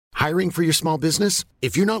Hiring for your small business?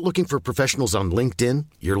 If you're not looking for professionals on LinkedIn,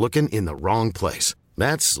 you're looking in the wrong place.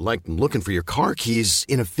 That's like looking for your car keys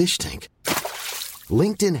in a fish tank.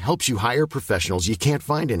 LinkedIn helps you hire professionals you can't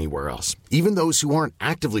find anywhere else, even those who aren't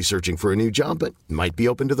actively searching for a new job but might be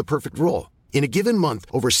open to the perfect role. In a given month,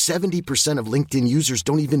 over 70% of LinkedIn users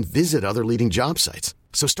don't even visit other leading job sites.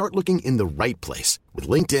 So start looking in the right place. With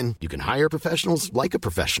LinkedIn, you can hire professionals like a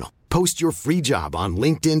professional. Post your free job on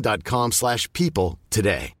linkedin.com/people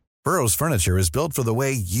today. Burrow's furniture is built for the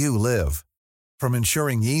way you live. From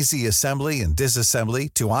ensuring easy assembly and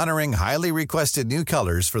disassembly to honoring highly requested new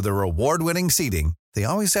colors for their award-winning seating, they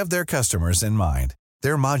always have their customers in mind.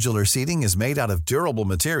 Their modular seating is made out of durable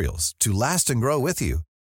materials to last and grow with you.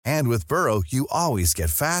 And with Burrow, you always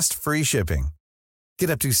get fast, free shipping.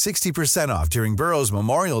 Get up to 60% off during Burrow's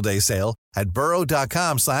Memorial Day sale at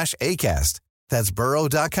burrow.com/ACAST. That's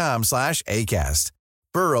burrow.com/ACAST.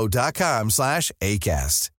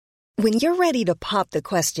 burrow.com/ACAST. When you're ready to pop the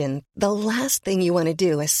question, the last thing you want to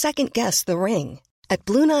do is second-guess the ring. At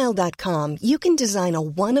BlueNile.com, you can design a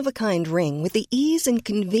one-of-a-kind ring with the ease and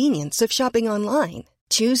convenience of shopping online.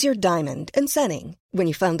 Choose your diamond and setting. When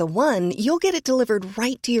you find the one, you'll get it delivered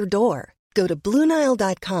right to your door. Go to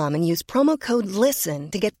BlueNile.com and use promo code LISTEN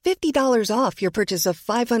to get $50 off your purchase of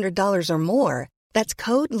 $500 or more. That's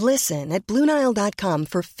code LISTEN at BlueNile.com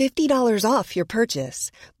for $50 off your purchase.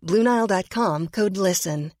 BlueNile.com, code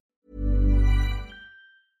LISTEN.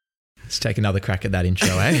 Let's take another crack at that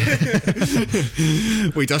intro, eh?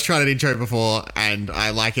 We just tried an intro before, and I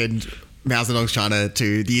likened Mao Zedong's China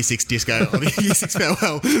to the Year 6 disco or the Year 6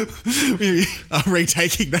 farewell. We are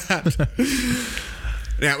retaking that.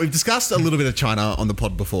 Now, we've discussed a little bit of China on the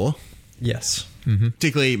pod before. Yes. Mm-hmm.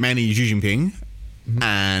 Particularly mainly Xi Jinping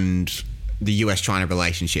and the US-China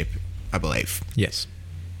relationship, I believe. Yes.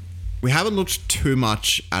 We haven't looked too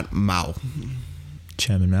much at Mao.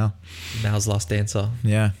 Chairman Mao. Mao's Last Dancer.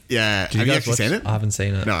 Yeah. Yeah. Did Have you guys actually watch seen it? I haven't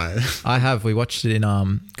seen it. No. I have. We watched it in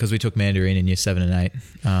because we took Mandarin in year 7 and 8.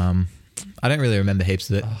 I don't really remember heaps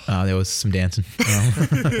of it. There was some dancing.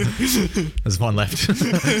 There's one left.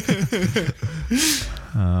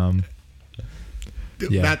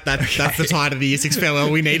 Yeah. That's the tide of the Year 6 farewell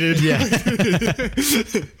we needed. Yeah.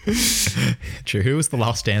 True. Who was the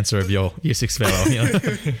last dancer of your Year 6 farewell? You know?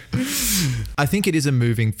 I think it is a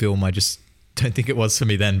moving film. I just don't think it was for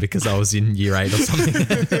me then because I was in year 8 or something.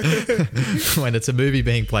 When it's a movie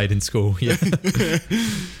being played in school, yeah.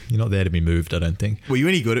 You're not there to be moved, I don't think. Were you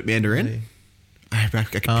any good at Mandarin? Really? I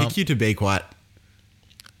could pick you to be quite...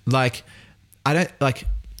 But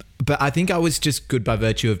I think I was just good by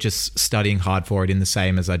virtue of just studying hard for it in the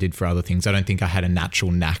same as I did for other things. I don't think I had a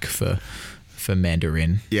natural knack for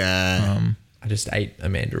Mandarin. Yeah. I just ate a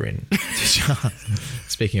mandarin.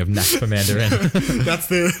 Speaking of knack for Mandarin. That's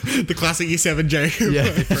the classic Year 7 joke. Yeah.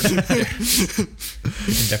 Different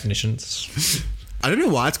definitions. I don't know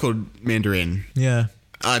why it's called Mandarin. Yeah.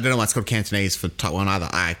 I don't know why it's called Cantonese for Taiwan either.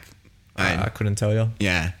 I couldn't tell you.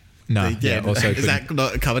 Yeah. No. Yeah. Also is that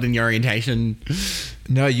not covered in your orientation?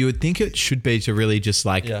 No, you would think it should be to really just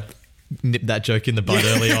nip that joke in the bud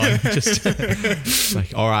early on. Just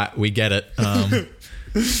like, all right, we get it.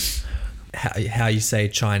 How you say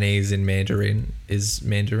Chinese in Mandarin is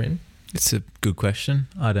Mandarin? It's a good question.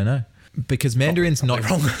 I don't know. Because Mandarin's not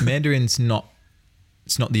wrong. Mandarin's not.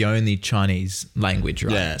 It's not the only Chinese language,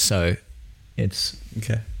 right? Yeah. So it's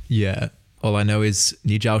okay. Yeah. All I know is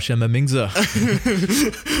Ni Zhao Shen Ma Mingzi.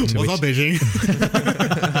 What's up, Beijing?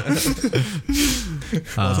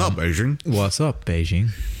 What's up, Beijing? What's up,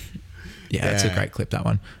 Beijing? Yeah, it's a great clip, that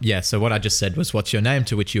one. Yeah, so what I just said was, what's your name?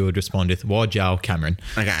 To which you would respond with, Wo Jiao Cameron.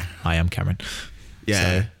 Okay. I am Cameron.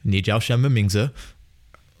 Yeah. So, Ni Zhao Shen Ma Mingzi.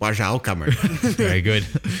 Wo Jiao Cameron. Very good.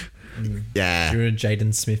 Yeah. You're a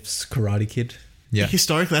Jaden Smith's Karate Kid. Yeah.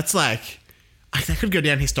 Historically, that's like... That could go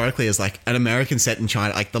down historically as like an American set in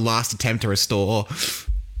China, like the last attempt to restore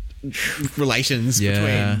relations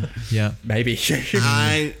between... Yeah. Maybe.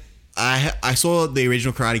 I saw the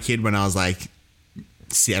original Karate Kid when I was like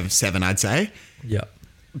 7, I'd say. Yeah.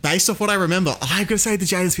 Based off what I remember, I'm going to say the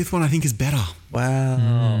Jaden Smith one I think is better.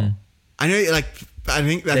 Wow. I know, like, I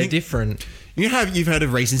think they're different. You've heard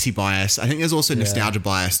of recency bias. I think there's also nostalgia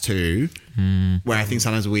bias too, where I think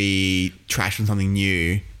sometimes we trash on something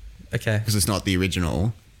new. Okay. Because it's not the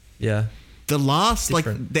original. Yeah. The last,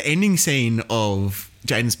 Different. the ending scene of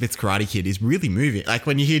Jaden Smith's Karate Kid is really moving. Like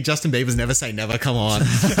when you hear Justin Bieber's Never Say Never come on.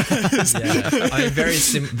 Yeah. I mean, very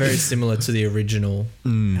similar to the original,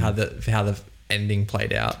 how the ending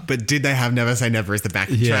played out. But did they have Never Say Never as the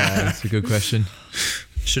backtrack? Yeah, that's a good question.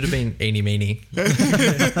 Should have been Eenie Meenie.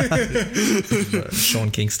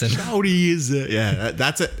 Sean Kingston. How old he is? Yeah,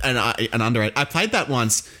 that's an underrated. I played that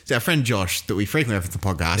once. So our friend Josh, that we frequently reference the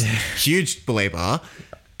podcast, huge believer.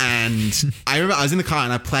 And I remember I was in the car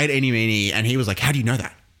and I played Eenie Meenie, and he was like, "How do you know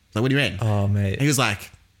that?" Like, what do you mean? Oh, mate. He was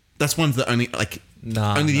like, "That's one's the only like."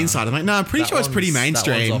 Nah, only the inside. I'm like, no, I'm pretty sure it's pretty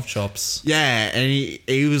mainstream. That one's off chops. Yeah, and he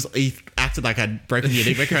acted like I'd broken the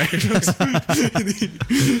Enigma code.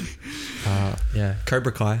 Yeah,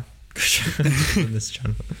 Cobra Kai. In this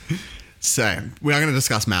channel. So we are going to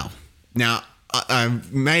discuss Mao. Now,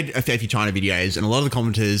 I've made a fair few China videos, and a lot of the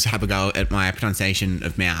commenters have a go at my pronunciation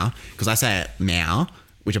of Mao, because I say it Mao,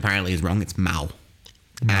 which apparently is wrong. It's Mao.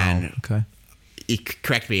 And okay. You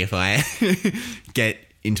correct me if I get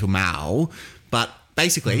into Mao. But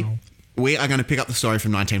basically, we are going to pick up the story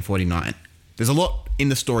from 1949. There's a lot in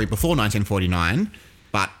the story before 1949,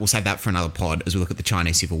 but we'll save that for another pod as we look at the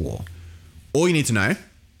Chinese Civil War. All you need to know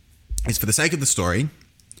is, for the sake of the story,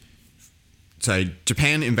 so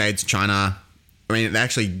Japan invades China. I mean, they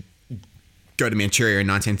actually go to Manchuria in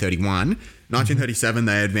 1931. 1937,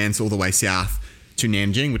 they advance all the way south to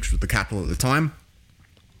Nanjing, which was the capital at the time.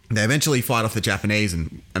 They eventually fight off the Japanese,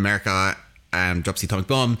 and America drops the atomic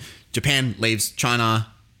bomb. Japan leaves China,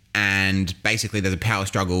 and basically there's a power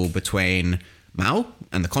struggle between Mao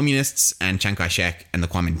and the communists and Chiang Kai-shek and the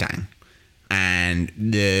Kuomintang. And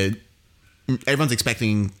everyone's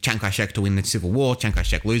expecting Chiang Kai-shek to win the civil war. Chiang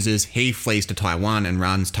Kai-shek loses. He flees to Taiwan and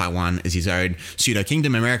runs Taiwan as his own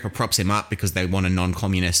pseudo-kingdom. America props him up because they want a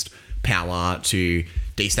non-communist power to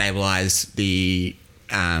destabilize the,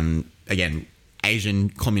 again,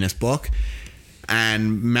 Asian communist bloc.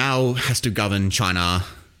 And Mao has to govern China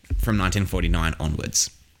from 1949 onwards.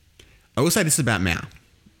 I will say this about Mao.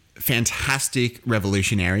 Fantastic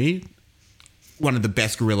revolutionary, one of the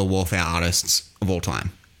best guerrilla warfare artists of all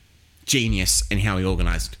time. Genius in how he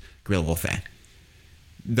organized guerrilla warfare.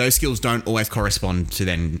 Those skills don't always correspond to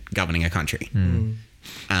then governing a country.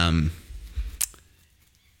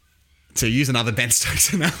 To use another Ben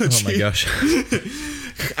Stokes analogy. Oh my gosh.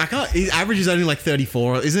 I can't. His average is only like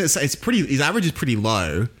 34, isn't it? It's pretty. His average is pretty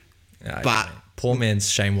low, but poor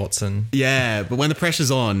man's Shane Watson. Yeah, but when the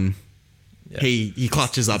pressure's on, he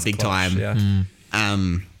clutches up big time. Yeah.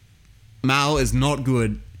 Mao is not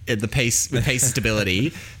good at the pace stability.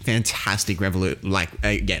 Fantastic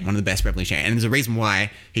again, one of the best revolutionary, and there's a reason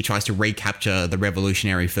why he tries to recapture the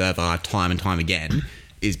revolutionary fervor time and time again,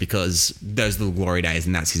 is because those are the glory days,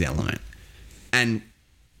 and that's his element. And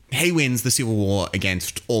he wins the Civil War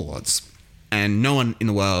against all odds. And no one in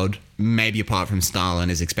the world, maybe apart from Stalin,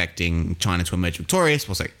 is expecting China to emerge victorious.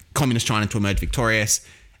 Also, communist China to emerge victorious.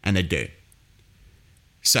 And they do.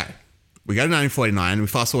 So, we go to 1949, we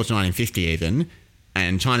fast forward to 1950 even,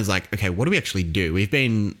 and China's like, okay, what do we actually do? We've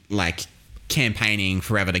been, campaigning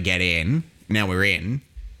forever to get in. Now we're in.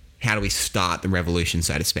 How do we start the revolution,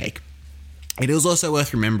 so to speak? It is also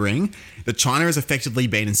worth remembering that China has effectively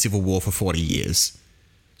been in civil war for 40 years.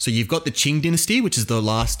 So you've got the Qing dynasty, which is the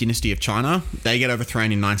last dynasty of China. They get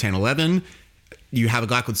overthrown in 1911. You have a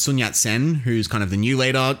guy called Sun Yat-sen, who's kind of the new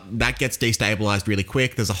leader. That gets destabilized really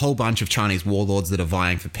quick. There's a whole bunch of Chinese warlords that are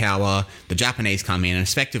vying for power. The Japanese come in, and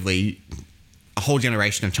effectively a whole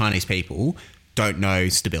generation of Chinese people don't know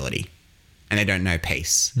stability, and they don't know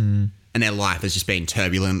peace. And their life has just been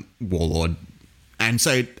turbulent warlord. And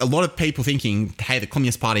so a lot of people thinking, hey, the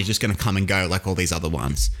Communist Party is just going to come and go like all these other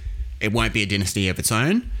ones. It won't be a dynasty of its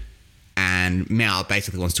own, and Mao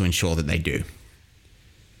basically wants to ensure that they do.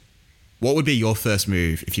 What would be your first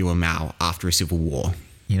move if you were Mao after a civil war?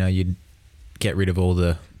 You'd get rid of all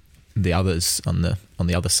the others on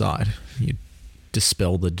the other side. You'd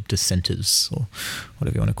dispel the dissenters, or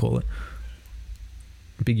whatever you want to call it.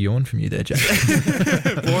 Big yawn from you there, Jack.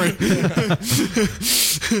 Boring.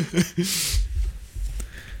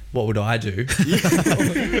 What would I do?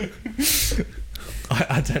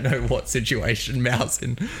 I don't know what situation Mao's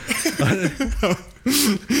in.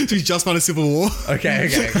 He's just won a civil war.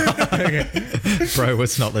 Okay. Bro,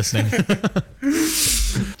 was not listening.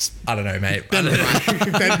 I don't know, mate. Ben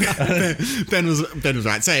was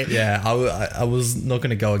right. So yeah, I was not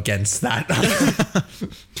going to go against that.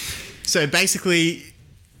 So basically,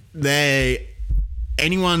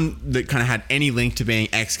 anyone that kind of had any link to being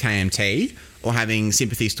ex-KMT or having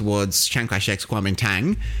sympathies towards Chiang Kai-shek's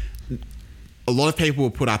Kuomintang, a lot of people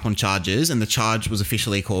were put up on charges, and the charge was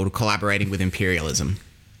officially called collaborating with imperialism.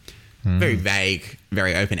 Very vague,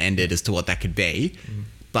 very open-ended as to what that could be.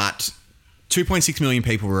 But 2.6 million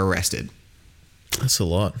people were arrested. That's a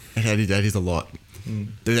lot. That is a lot.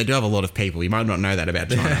 They do have a lot of people. You might not know that about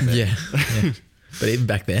China. Yeah. But even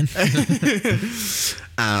back then.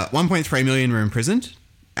 1.3 million were imprisoned.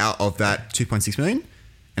 out of that 2.6 million,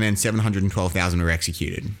 and then 712,000 were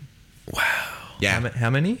executed. Wow. Yeah. How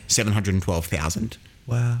many? 712,000.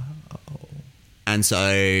 Wow. And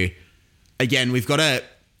so, again, we've got to,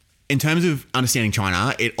 in terms of understanding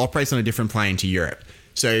China, it operates on a different plane to Europe.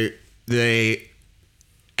 So the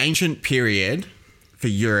ancient period for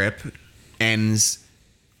Europe ends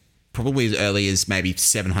probably as early as maybe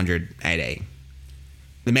 700 AD.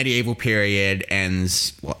 The medieval period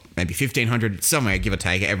ends, maybe 1500, somewhere, give or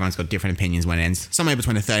take. Everyone's got different opinions when it ends. Somewhere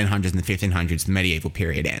between the 1300s and the 1500s, the medieval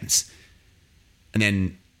period ends. And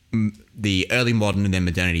then the early modern and then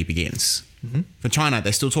modernity begins. Mm-hmm. For China,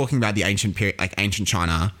 they're still talking about the ancient period, like ancient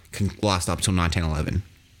China can last up till 1911.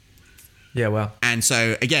 Yeah, wow. And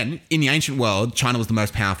so, again, in the ancient world, China was the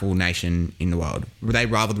most powerful nation in the world. They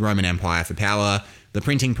rivaled the Roman Empire for power, the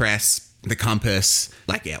printing press, the compass,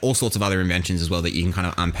 all sorts of other inventions as well that you can kind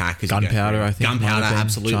of unpack. Gunpowder, I think. Gunpowder,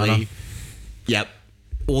 absolutely. China. Yep.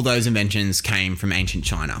 All those inventions came from ancient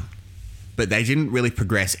China. But they didn't really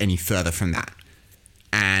progress any further from that.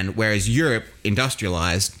 And whereas Europe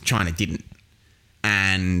industrialized, China didn't.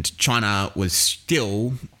 And China was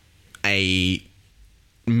still a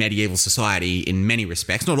medieval society in many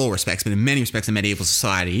respects, not all respects, but in many respects a medieval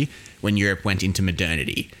society when Europe went into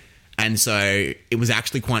modernity. And so it was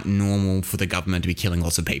actually quite normal for the government to be killing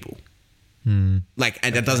lots of people. And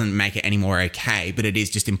that doesn't make it any more okay, but it is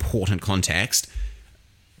just important context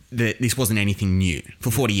that this wasn't anything new.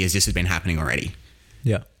 For 40 years, this has been happening already.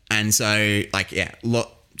 Yeah. And so,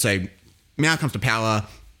 so Mao comes to power,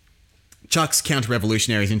 chucks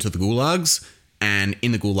counter-revolutionaries into the gulags, and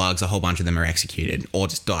in the gulags, a whole bunch of them are executed or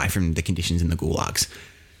just die from the conditions in the gulags.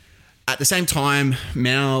 At the same time,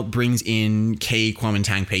 Mao brings in key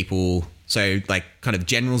Kuomintang people, so kind of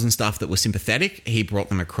generals and stuff that were sympathetic. He brought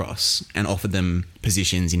them across and offered them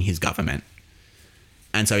positions in his government.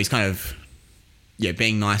 And so he's kind of,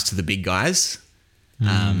 being nice to the big guys,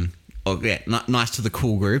 nice to the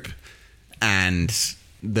cool group, and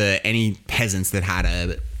any peasants that had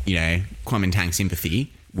a Kuomintang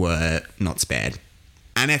sympathy were not spared.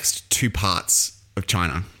 Annexed two parts of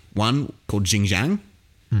China. One called Xinjiang.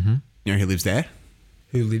 Mm-hmm. You know who lives there?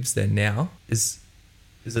 Who lives there now? Is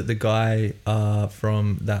it the guy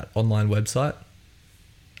from that online website?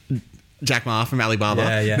 Jack Ma from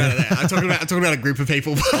Alibaba. Yeah. No. I'm talking about a group of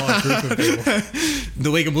people. Oh, a group of people. The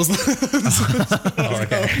Uyghur Muslims. Oh,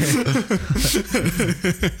 okay.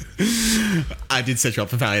 I did set you up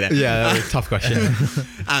for failure there. Yeah, that was a tough question.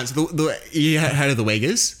 So you heard of the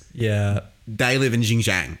Uyghurs? Yeah. They live in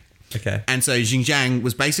Xinjiang. Okay. And so Xinjiang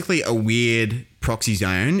was basically a weird proxy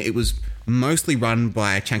zone. It was mostly run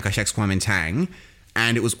by Chiang Kai-shek's Kuomintang,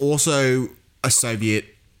 and it was also a Soviet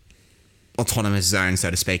autonomous zone, so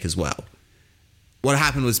to speak, as well. What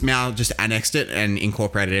happened was Mao just annexed it and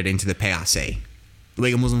incorporated it into the PRC. The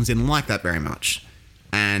Uyghur Muslims didn't like that very much.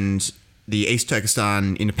 And the East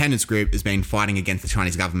Turkestan Independence Group has been fighting against the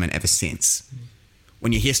Chinese government ever since.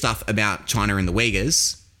 When you hear stuff about China and the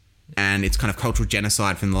Uyghurs, and it's kind of cultural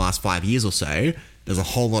genocide from the last 5 years or so, there's a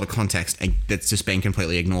whole lot of context that's just been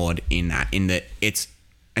completely ignored in that it's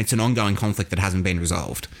an ongoing conflict that hasn't been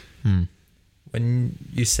resolved. When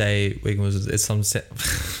you say Uyghur Muslims, it's some...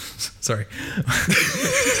 Sorry.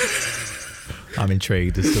 I'm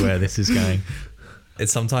intrigued as to where this is going. It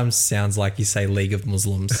sometimes sounds like you say League of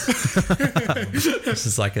Muslims. This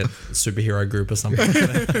is like a superhero group or something.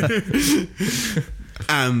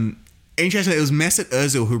 Interesting. It was Mesut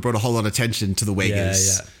Ozil who brought a whole lot of attention to the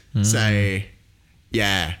Uyghurs. Yeah. So,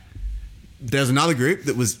 yeah. There's another group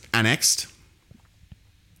that was annexed.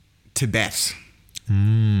 Tibet.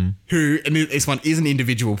 Who, and this one is an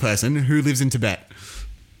individual person who lives in Tibet.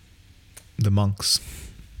 The monks.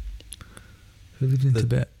 Who lived in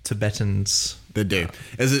Tibet? Tibetans. They do.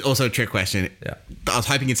 There's also a trick question. Yeah. I was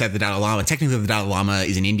hoping you'd say the Dalai Lama. Technically, the Dalai Lama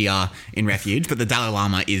is in India in refuge, but the Dalai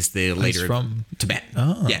Lama is the leader from Tibet.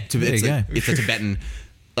 Oh, yeah. there you go. It's a Tibetan,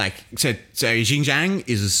 so Xinjiang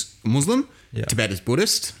is Muslim, Yeah. Tibet is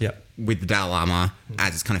Buddhist, Yeah. with the Dalai Lama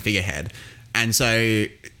as its kind of figurehead. And so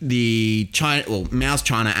Mao's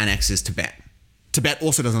China annexes Tibet. Tibet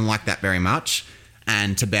also doesn't like that very much,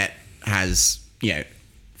 and Tibet has,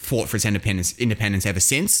 fought for its independence ever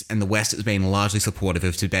since, and the West has been largely supportive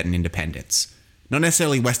of Tibetan independence. Not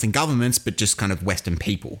necessarily Western governments, but just kind of Western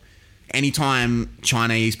people. Anytime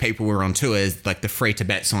Chinese people were on tours, the Free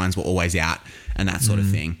Tibet signs were always out and that sort of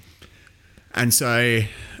thing. And so,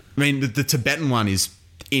 the Tibetan one is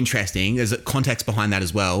interesting. There's a context behind that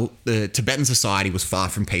as well. The Tibetan society was far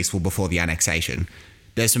from peaceful before the annexation.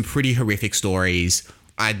 There's some pretty horrific stories.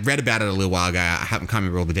 I read about it a little while ago. I can't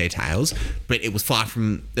remember all the details, but it was far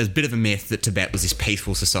from... There's a bit of a myth that Tibet was this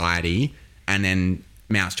peaceful society, and then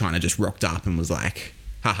Mao's China just rocked up and was like,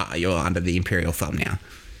 haha, you're under the imperial thumb now.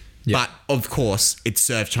 Yeah. But of course, it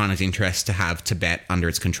served China's interest to have Tibet under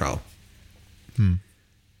its control.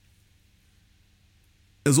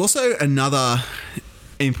 There's also another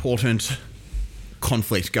important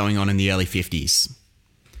conflict going on in the early 50s.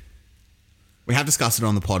 We have discussed it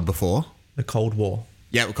on the pod before. The Cold War.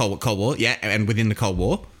 Yeah, Cold War. Yeah, and within the Cold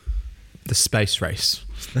War. The space race.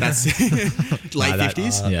 That's late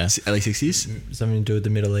 50s, yeah. early 60s. Something to do with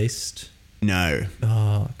the Middle East. No.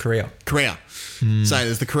 Korea. So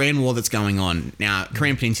there's the Korean War that's going on. Now,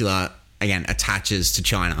 Korean Peninsula, again, attaches to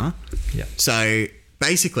China. Yeah. So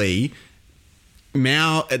basically,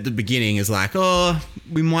 Mao at the beginning is like, oh,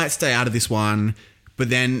 we might stay out of this one. But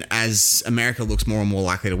then as America looks more and more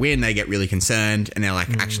likely to win, they get really concerned. And they're like,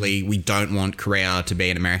 actually, we don't want Korea to be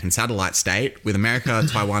an American satellite state. With America,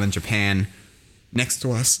 Taiwan and Japan next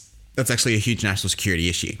to us, that's actually a huge national security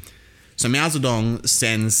issue. So Mao Zedong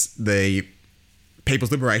sends the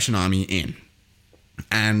People's Liberation Army in.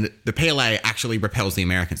 And the PLA actually repels the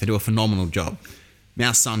Americans. They do a phenomenal job.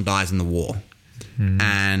 Mao's son dies in the war.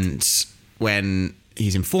 And when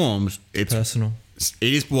he's informed, it's personal.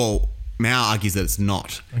 It is, well, Mao argues that it's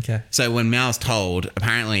not. Okay. So when Mao's told,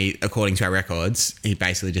 apparently, according to our records, he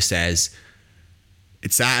basically just says,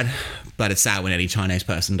 it's sad, but it's sad when any Chinese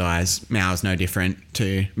person dies. Mao's no different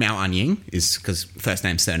to Mao Anying, is because first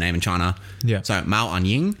name, surname in China. Yeah. So Mao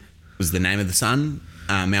Anying was the name of the son.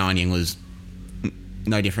 Mao Anying was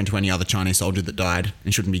no different to any other Chinese soldier that died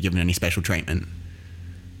and shouldn't be given any special treatment.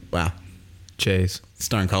 Wow. Jeez.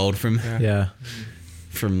 Stone cold from... Yeah.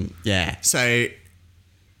 So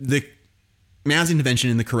the Mao's intervention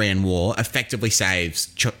in the Korean War effectively saves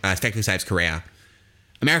Korea.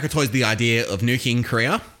 America toys the idea of nuking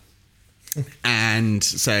Korea. And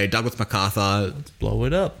so Douglas MacArthur, Blow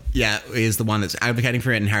it up. is the one that's advocating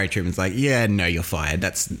for it, and Harry Truman's like, yeah, no, you're fired.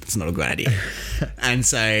 That's not a good idea. And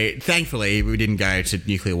so thankfully we didn't go to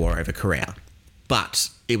nuclear war over Korea. But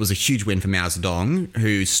it was a huge win for Mao Zedong,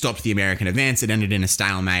 who stopped the American advance. It ended in a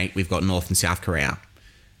stalemate. We've got North and South Korea.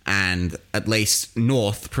 And at least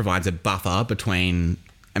North provides a buffer between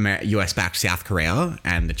US-backed South Korea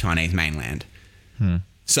and the Chinese mainland.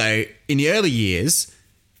 So in the early years,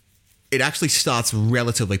 it actually starts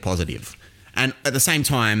relatively positive. And at the same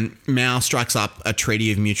time, Mao strikes up a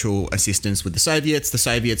treaty of mutual assistance with the Soviets. The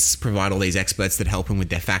Soviets provide all these experts that help him with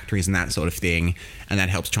their factories and that sort of thing, and that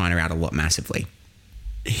helps China out a lot massively.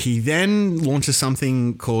 He then launches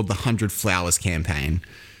something called the 100 Flowers campaign.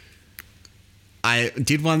 I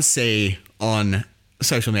did once see on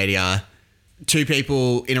social media two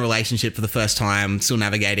people in a relationship for the first time, still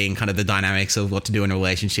navigating kind of the dynamics of what to do in a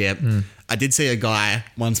relationship. I did see a guy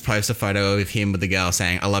once post a photo of him with the girl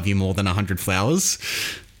saying, I love you more than 100 flowers.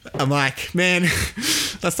 I'm like, man,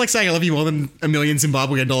 that's like saying I love you more than $1 million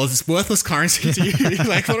Zimbabwean dollars. It's worthless currency to you.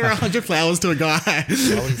 Like, what are 100 flowers to a guy? Why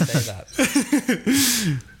would he say that?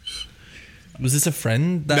 Was this a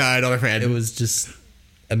friend? No, not a friend. It was just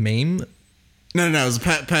a meme? No, it was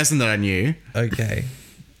a person that I knew. Okay.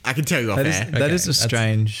 I can tell you off air. That is a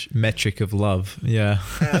strange metric of love. Yeah.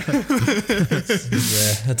 Yeah,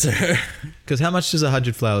 that's a... Because how much does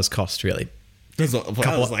 100 flowers cost, really? I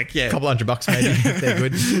was like, yeah. Couple $100 maybe, if they're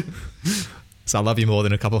good. So I love you more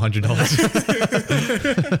than a couple $100.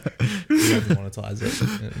 You have to monetize it.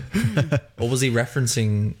 Or was he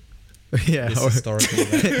referencing Yeah. this historical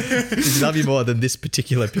event? Does he love you more than this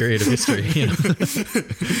particular period of history? You know?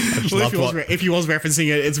 If he was referencing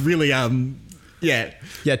it, it's really, yeah.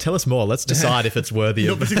 Yeah, tell us more. Let's decide if it's worthy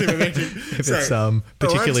Not of... particularly romantic. if it's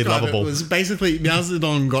particularly lovable. It was basically Mao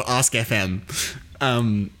Zedong got Ask FM.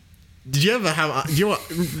 Did you ever have...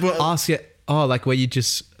 Ask it. Oh, like where you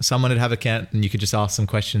just... Someone would have a account and you could just ask some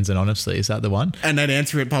questions anonymously. Is that the one? And they'd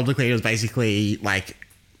answer it publicly. It was basically like...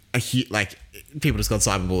 people just got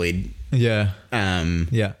cyberbullied. Yeah.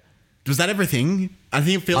 Yeah. Was that everything? I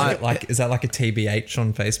think it feels Like, is that like a TBH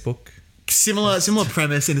on Facebook? Similar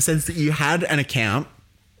premise in the sense that you had an account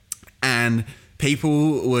and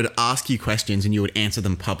people would ask you questions and you would answer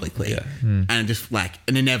them publicly. Yeah. And just like,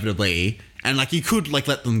 and inevitably, and like you could like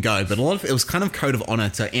let them go, but a lot of it was kind of code of honor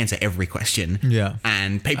to answer every question. Yeah.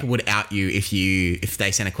 And people would out you if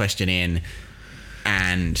they sent a question in.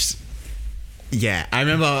 And yeah, I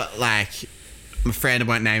remember like my friend, I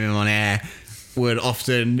won't name him on air, would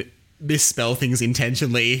often misspell things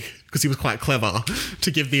intentionally because he was quite clever to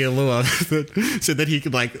give the allure so that he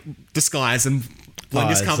could like disguise and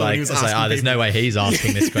discover when he was asking there's no way he's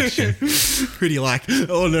asking this question. Pretty like,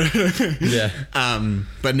 oh no. Yeah.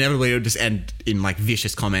 But inevitably it would just end in like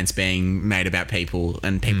vicious comments being made about people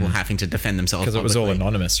and people having to defend themselves Because it was all publicly.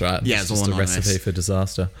 anonymous, right? Yeah, it's all just anonymous. a recipe for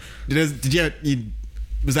disaster. Did you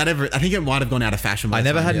Was that ever? I think it might have gone out of fashion. By I the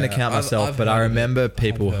never time. had an account myself, I've but I heard of remember it.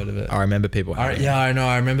 people. I've heard of it. I remember people. having it. Yeah, I know.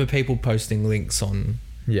 I remember people posting links on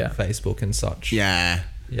Yeah. Facebook and such. Yeah.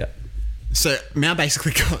 Yeah. So Mao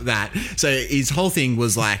basically got that. So his whole thing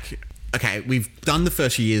was like, okay, we've done the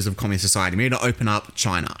first few years of communist society. We need to open up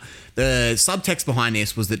China. The subtext behind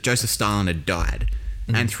this was that Joseph Stalin had died.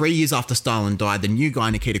 And 3 years after Stalin died, the new guy,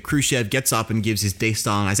 Nikita Khrushchev, gets up and gives his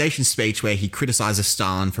de-Stalinization speech where he criticizes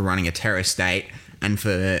Stalin for running a terrorist state and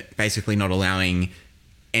for basically not allowing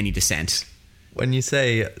any dissent. When you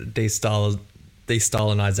say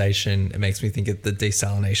de-Stalinization, it makes me think of the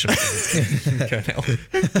desalination kernel.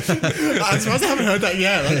 I'm surprised I haven't heard that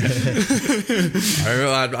yet. I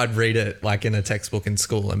remember I'd read it like in a textbook in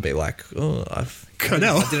school and be like, oh,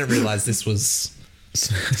 Kernel. I didn't realize this was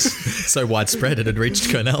So widespread it had reached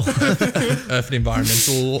Cornell. Earth and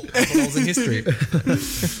environmental holes in history.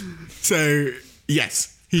 So,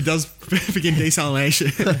 yes, he does begin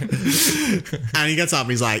desalination. And he gets up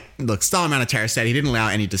and he's like, look, Stalin ran a terrorist state. He didn't allow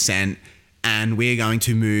any dissent. And we're going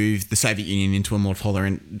to move the Soviet Union into a more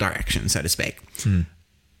tolerant direction, so to speak.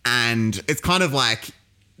 And it's kind of like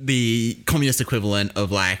the communist equivalent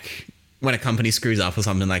of like when a company screws up or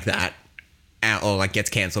something like that, or like gets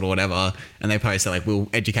cancelled or whatever, and they post that like we'll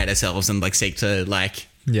educate ourselves and like seek to move.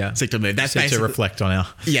 That's Seek basically to reflect on our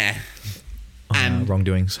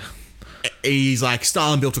wrongdoings. He's like,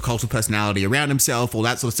 Stalin built a cult of personality around himself, all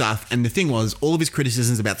that sort of stuff. And the thing was, all of his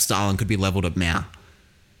criticisms about Stalin could be leveled at Mao.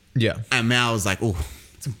 Yeah. And Mao was like, oh,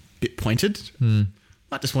 it's a bit pointed.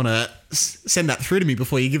 I just want to send that through to me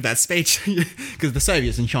before you give that speech. Because the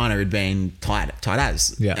Soviets and China had been tight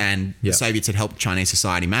as. Yeah. And the Soviets had helped Chinese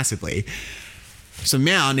society massively. So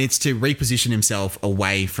Mao needs to reposition himself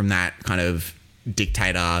away from that kind of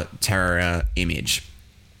dictator, terror image.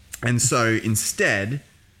 And so instead,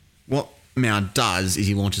 what Mao does is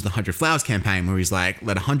he launches the 100 Flowers campaign, where he's like,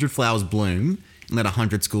 let 100 flowers bloom and let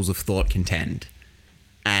 100 schools of thought contend.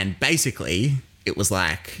 And basically, it was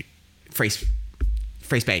like free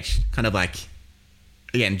speech, kind of like,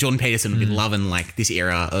 again, Jordan Peterson would be loving like this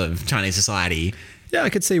era of Chinese society. Yeah,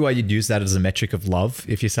 I could see why you'd use that as a metric of love.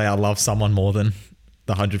 If you say, I love someone more than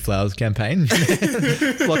the 100 Flowers campaign.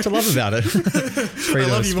 A lot to love about it. I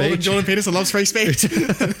love you more than Jordan Peterson loves free speech.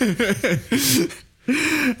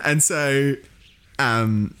 And so,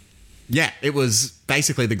 it was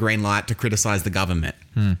basically the green light to criticize the government.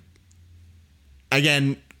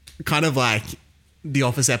 Again, kind of like the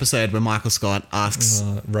Office episode where Michael Scott asks...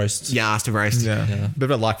 roast. Yeah, asked to roast. Yeah.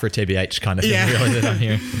 Bit of a like for a TBH kind of thing, Yeah. really, that I'm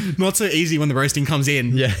hearing. Not so easy when the roasting comes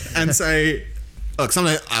in. Yeah. And so, look,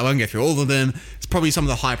 I won't go through all of them. It's probably some of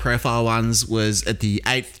the high-profile ones was at the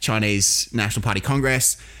 8th Chinese National Party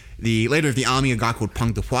Congress. The leader of the army, a guy called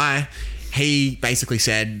Peng Dehuai, he basically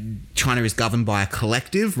said China is governed by a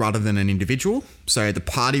collective rather than an individual. So the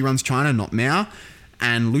party runs China, not Mao.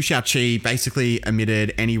 And Liu Shaoqi basically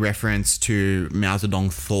omitted any reference to Mao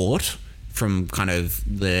Zedong thought from kind of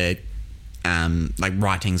the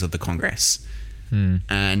writings of the Congress.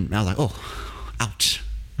 And Mao's like, oh, ouch.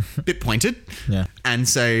 Bit pointed. Yeah. And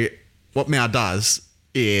so what Mao does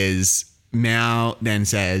is Mao then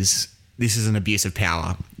says, this is an abuse of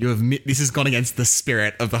power. This has gone against the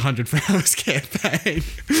spirit of the 100 Flowers campaign.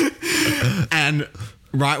 And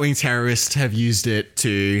right-wing terrorists have used it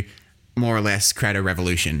to more or less create a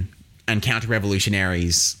revolution. And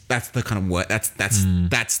counter-revolutionaries, that's the kind of word,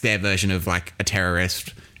 that's their version of like a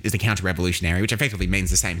terrorist is the counter-revolutionary, which effectively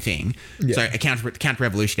means the same thing. Yeah. So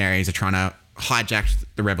counter-revolutionaries are trying to hijack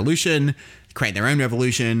the revolution, create their own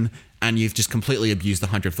revolution, and you've just completely abused the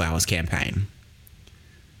 100 Flowers campaign.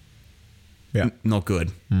 Yeah. Not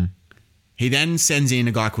good. He then sends in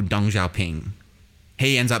a guy called Deng Xiaoping.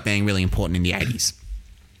 He ends up being really important in the 80s.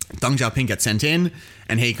 Deng Xiaoping gets sent in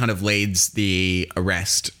and he kind of leads the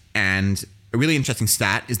arrest. And a really interesting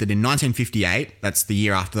stat is that in 1958, that's the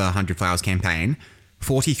year after the 100 Flowers campaign,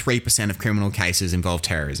 43% of criminal cases involve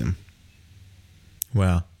terrorism.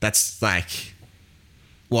 Wow. That's like,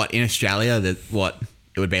 what, in Australia, it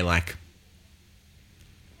would be like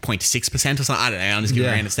 0.6% or something. I don't know. I'm just giving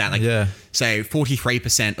a random stat. So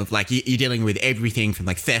 43% of like, you're dealing with everything from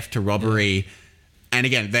like theft to robbery. And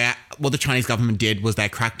again, what the Chinese government did was they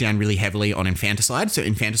cracked down really heavily on infanticide. So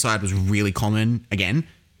infanticide was really common, again,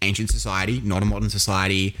 ancient society, not a modern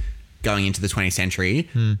society, going into the 20th century.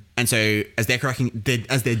 And so as they're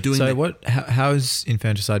doing... So how is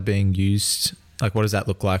infanticide being used? Like, what does that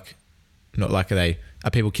look like? Not like are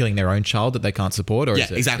people killing their own child that they can't support? Or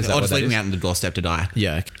exactly. Or just leaving them out on the doorstep to die.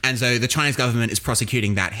 Yeah. And so the Chinese government is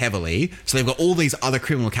prosecuting that heavily. So they've got all these other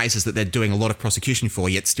criminal cases that they're doing a lot of prosecution for,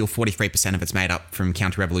 yet still 43% of it's made up from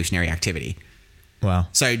counter-revolutionary activity. Wow.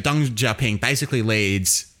 So Deng Xiaoping basically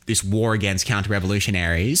leads this war against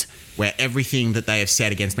counter-revolutionaries where everything that they have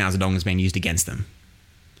said against Mao Zedong has been used against them.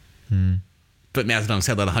 But Mao Zedong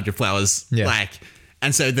said that 100 flowers. Yeah.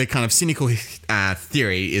 And so the kind of cynical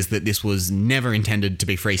theory is that this was never intended to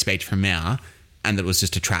be free speech from Mao, and that it was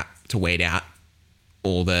just a trap to weed out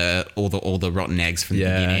all the rotten eggs from the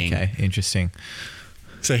beginning. Okay, interesting.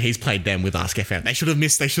 So he's played them with Ask FM. They should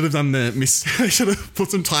have done they should have put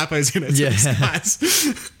some typos in it. Yeah. Guys.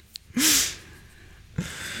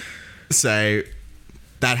 So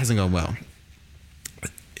that hasn't gone well.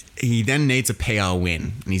 He then needs a PR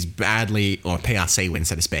win, and he's or PRC win,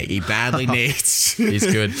 so to speak. He badly needs. He's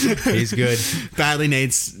good. He's good. Badly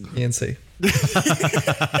needs. ENC.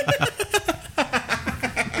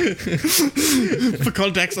 For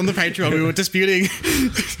context, on the Patreon, we were disputing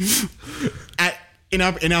in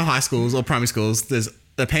our high schools or primary schools. There's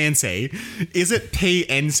the PNC. Is it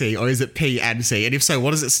PNC or is it PNC? And if so,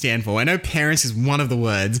 what does it stand for? I know parents is one of the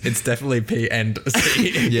words. It's definitely P and C.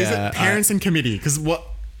 Is it parents and committee? Because what?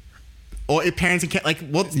 Or if parents and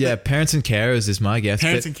what? Yeah, parents and carers is my guess.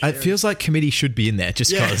 Parents but and carers. it feels like committee should be in there just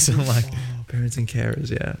because. Like, Parents and carers,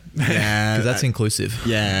 yeah. Yeah, because that's inclusive.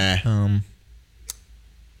 Yeah.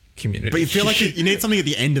 Community. But you feel like you need something at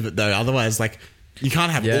the end of it though. Otherwise, like you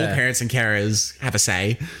can't have all parents and carers have a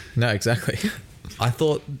say. No, exactly. I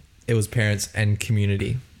thought it was parents and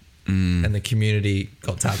community, and the community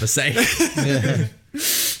got to have a say.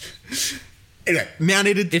 Anyway, Mao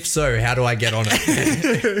needed. If so, how do I get on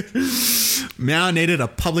it? Mao needed a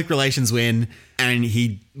public relations win, and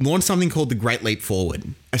he launched something called the Great Leap Forward.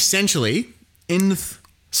 Essentially,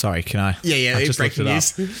 Sorry, can I? Yeah, I just looked breaking it up.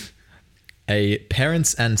 news. A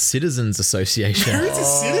Parents and Citizens Association. Parents and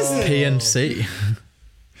Citizens. PNC.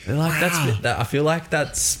 I feel like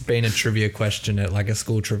that's been a trivia question at like a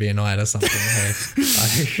school trivia night or something.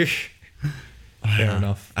 Fair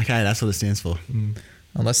enough. Okay, that's what it stands for.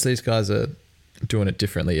 Unless these guys are doing it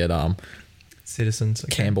differently at Citizens.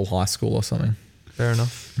 Okay. Campbell High School or something. Fair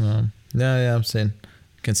enough. I'm seeing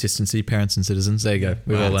consistency, parents and citizens. There you go.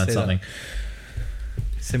 We've all learned something.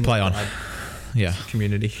 Similar Play on. vibe, Yeah.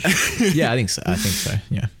 community. Yeah, I think so.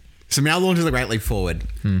 Yeah. So Mao launches the Great Leap Forward.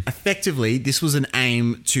 Effectively, this was an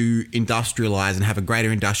aim to industrialize and have a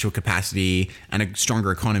greater industrial capacity and a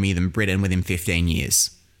stronger economy than Britain within 15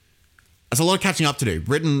 years. There's a lot of catching up to do.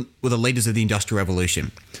 Britain were the leaders of the Industrial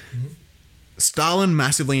Revolution. Stalin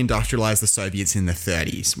massively industrialized the Soviets in the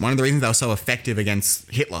 30s. One of the reasons they were so effective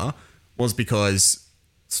against Hitler was because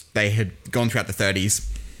they had gone throughout the 30s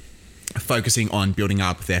focusing on building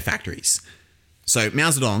up their factories. So Mao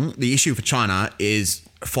Zedong, the issue for China is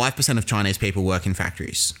 5% of Chinese people work in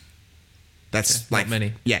factories. That's not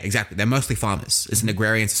many. Yeah, exactly. They're mostly farmers. It's an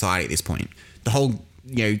agrarian society at this point. The whole,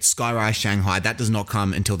 Skyrise Shanghai, that does not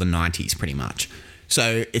come until the 90s pretty much.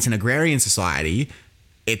 So it's an agrarian society.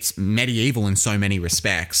 It's medieval in so many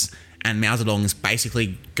respects. And Mao Zedong is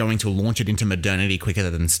basically going to launch it into modernity quicker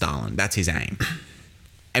than Stalin. That's his aim.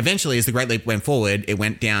 Eventually, as the Great Leap went forward, it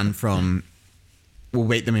went down from we'll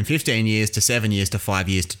beat them in 15 years to 7 years to 5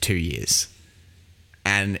 years to 2 years.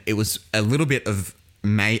 And it was a little bit of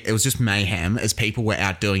it was just mayhem as people were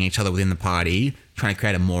outdoing each other within the party, trying to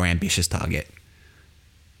create a more ambitious target.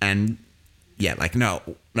 And yeah, like, no,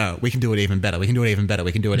 we can do it even better. We can do it even better.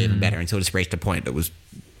 We can do it even better until it just reached a point that was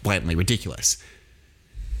blatantly ridiculous.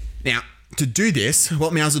 Now, to do this,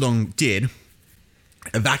 what Mao Zedong did,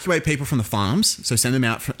 evacuate people from the farms, so send them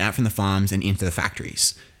out from the farms and into the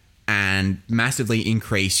factories, and massively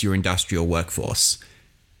increase your industrial workforce.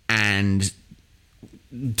 And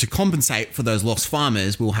to compensate for those lost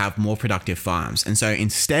farmers, we'll have more productive farms. And so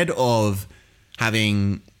instead of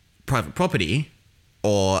having private property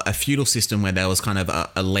or a feudal system where there was kind of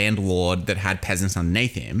a landlord that had peasants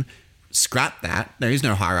underneath him, scrap that. There is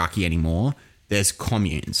no hierarchy anymore. There's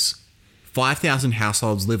communes. 5,000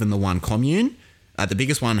 households live in the one commune. The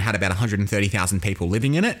biggest one had about 130,000 people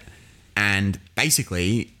living in it. And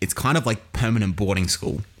basically, it's kind of like permanent boarding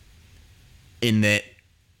school in that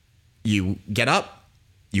you get up,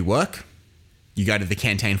 you work, you go to the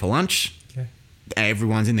canteen for lunch. Okay.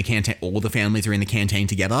 Everyone's in the canteen. All the families are in the canteen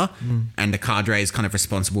together. And the cadre is kind of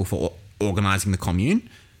responsible for organising the commune.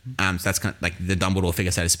 So that's kind of like the Dumbledore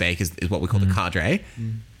figure, so to speak, is what we call the cadre.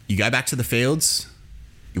 You go back to the fields,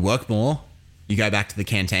 you work more, you go back to the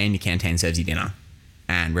canteen, your canteen serves you dinner,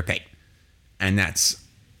 and repeat. And that's...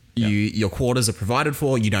 Your quarters are provided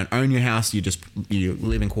for. You don't own your house. You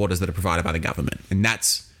live in quarters that are provided by the government, and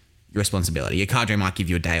that's your responsibility. Your cadre might give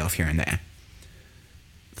you a day off here and there.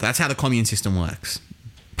 So that's how the commune system works.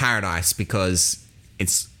 Paradise, because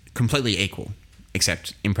it's completely equal,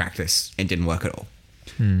 except in practice it didn't work at all.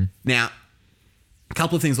 Now, A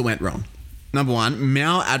couple of things that went wrong. Number one,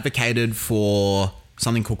 Mao advocated for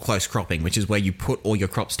something called close cropping, which is where you put all your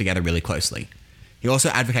crops together really closely. He also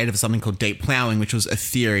advocated for something called deep ploughing, which was a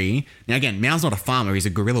theory. Now, again, Mao's not a farmer. He's a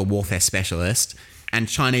guerrilla warfare specialist. And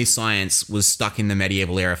Chinese science was stuck in the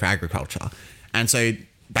medieval era for agriculture. And so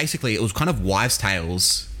basically it was kind of wives'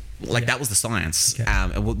 tales. Like that was the science.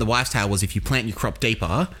 Okay. The wives' tale was if you plant your crop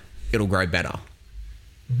deeper, it'll grow better.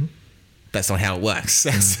 Mm-hmm. That's not how it works.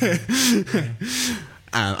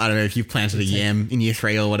 I don't know if you've planted a yam in year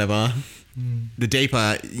 3 or whatever. The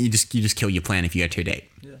deeper, you just kill your plant if you go too deep.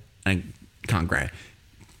 Yeah. And it can't grow.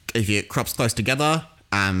 If your crop's close together,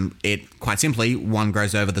 it quite simply, one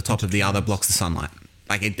grows over the top of the other, blocks the sunlight.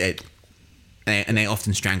 Like and they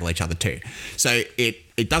often strangle each other too. So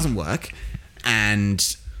it doesn't work,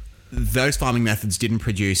 and those farming methods didn't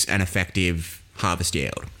produce an effective harvest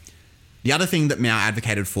yield. The other thing that Mao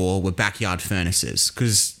advocated for were backyard furnaces,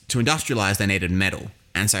 because to industrialize they needed metal.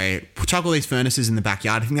 And so chuck all these furnaces in the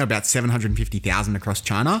backyard. I think there are about 750,000 across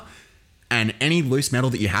China. And any loose metal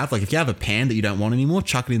that you have, like if you have a pan that you don't want anymore,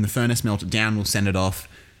 chuck it in the furnace, melt it down, we'll send it off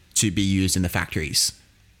to be used in the factories.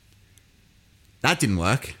 That didn't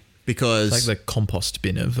work because... It's like the compost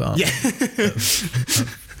bin of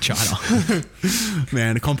China.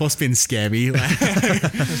 Man, the compost bins scare me.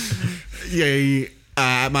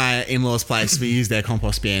 At my in-laws' place, we use their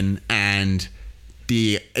compost bin, and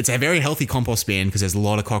it's a very healthy compost bin because there's a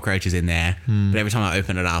lot of cockroaches in there. But every time I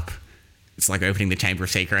open it up, it's like opening the Chamber of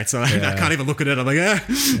Secrets. So I can't even look at it. I'm like,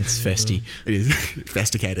 It's festy. It is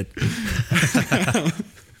festicated.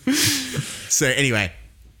 So anyway,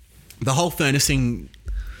 the whole furnacing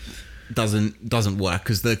doesn't work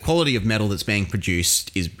because the quality of metal that's being produced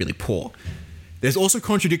is really poor. There's also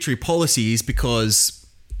contradictory policies because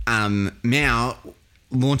Mao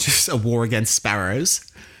launches a war against sparrows,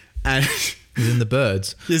 and Is in the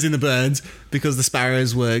birds. Is in the birds because the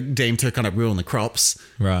sparrows were deemed to kind of ruin the crops.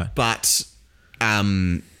 Right. But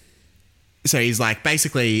so he's like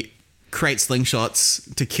basically create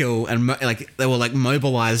slingshots to kill, and they were like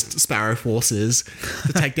mobilized sparrow forces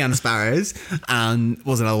to take down the sparrows.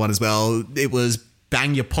 Was another one as well. It was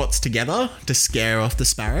bang your pots together to scare off the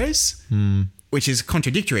sparrows, which is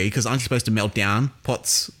contradictory because aren't you supposed to melt down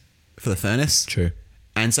pots for the furnace? True.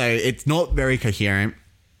 And so it's not very coherent.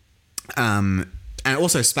 And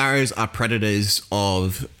also sparrows are predators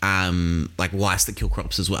of like lice that kill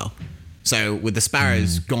crops as well. So with the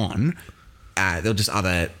sparrows gone, there were just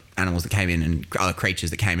other animals that came in and other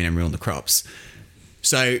creatures that came in and ruined the crops.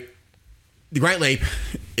 So the Great Leap,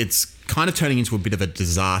 it's kind of turning into a bit of a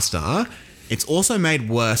disaster. It's also made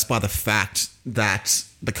worse by the fact that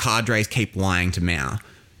the cadres keep lying to Mao.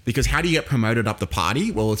 Because how do you get promoted up the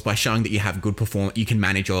party? Well, it's by showing that you have good performance, you can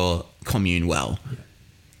manage your commune well. Yeah.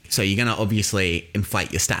 So you're going to obviously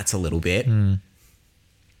inflate your stats a little bit.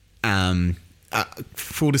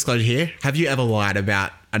 Full disclosure here, have you ever lied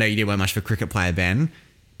about, I know you didn't work much for cricket player Ben,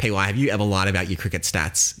 PY, have you ever lied about your cricket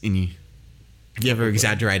stats? Have you ever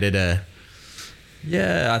exaggerated a...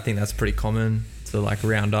 Yeah, I think that's pretty common to like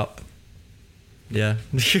round up. Yeah.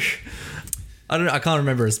 I don't know, I can't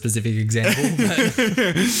remember a specific example.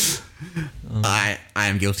 But, I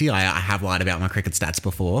am guilty. I have lied about my cricket stats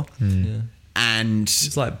before. Yeah. And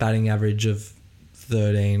it's like batting average of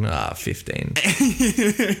 13, 15.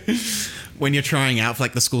 When you're trying out for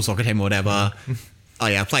like the school soccer team or whatever,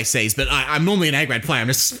 I play C's, but I'm normally an A-grade player. I'm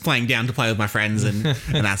just playing down to play with my friends and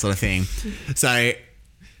that sort of thing. So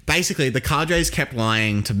basically the cadres kept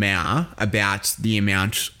lying to Mao about the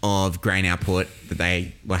amount of grain output that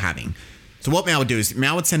they were having. So what Mao would do is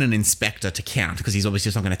Mao would send an inspector to count because he's obviously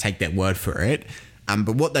just not going to take their word for it.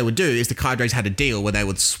 But what they would do is the cadres had a deal where they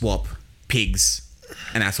would swap pigs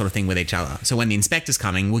and that sort of thing with each other. So when the inspector's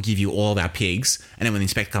coming, we'll give you all of our pigs. And then when the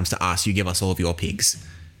inspector comes to us, you give us all of your pigs.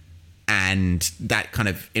 And that kind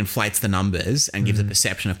of inflates the numbers and gives a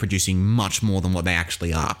perception of producing much more than what they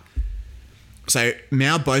actually are. So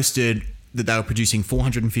Mao boasted that they were producing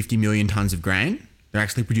 450 million tons of grain. They're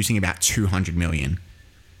actually producing about 200 million.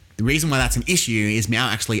 The reason why that's an issue is Mao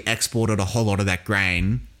actually exported a whole lot of that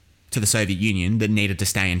grain to the Soviet Union that needed to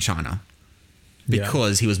stay in China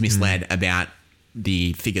because he was misled about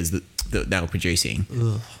the figures that they were producing.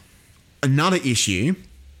 Ugh. Another issue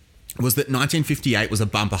was that 1958 was a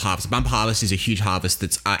bumper harvest. A bumper harvest is a huge harvest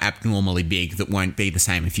that's abnormally big that won't be the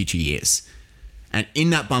same in future years. And in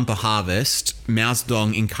that bumper harvest, Mao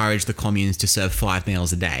Zedong encouraged the communes to serve 5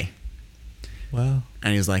 meals a day. Wow.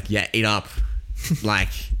 And he was like, yeah, eat up. Like,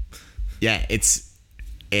 yeah, it's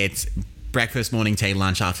breakfast, morning tea,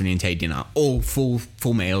 lunch, afternoon tea, dinner. All full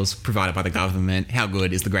meals provided by the government. How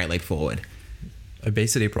good is the Great Leap Forward?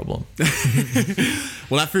 Obesity problem.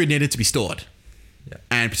 Well, that food needed to be stored.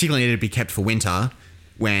 and particularly needed to be kept for winter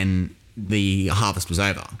when the harvest was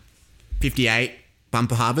over. 58,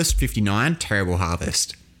 bumper harvest. 59, terrible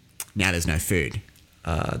harvest. Now there's no food.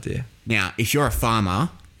 Dear. Now, if you're a farmer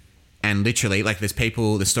and literally, like there's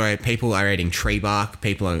people, the story, people are eating tree bark,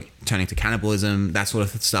 people are turning to cannibalism, that sort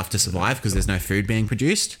of stuff to survive because there's no food being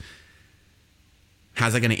produced.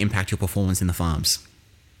 How's that going to impact your performance in the farms?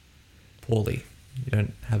 Poorly. You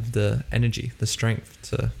don't have the energy, the strength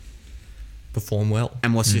to perform well.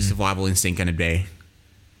 And what's your survival instinct going to be?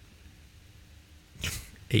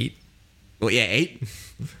 Eat. Well, yeah, eat.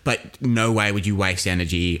 But no way would you waste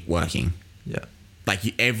energy working. Yeah.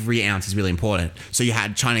 Like every ounce is really important. So you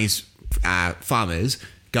had Chinese farmers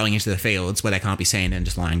going into the fields where they can't be seen and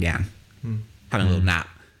just lying down, having a little nap.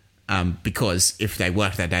 Because if they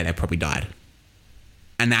worked that day, they probably died.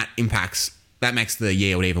 And that makes the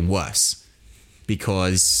yield even worse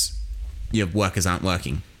because your workers aren't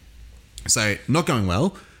working. So not going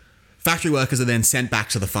well. Factory workers are then sent back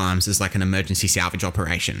to the farms as like an emergency salvage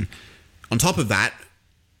operation. On top of that,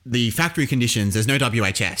 the factory conditions, there's no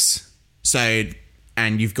WHS. So,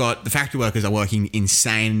 and you've got the factory workers are working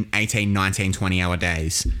insane 18, 19, 20-hour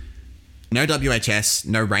days. No WHS,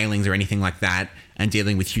 no railings or anything like that, and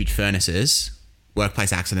dealing with huge furnaces.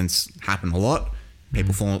 Workplace accidents happen a lot.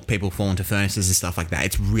 People fall into furnaces and stuff like that.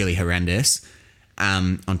 It's really horrendous.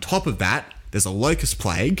 On top of that, there's a locust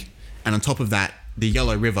plague. And on top of that, the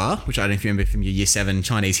Yellow River, which I don't know if you remember from your Year 7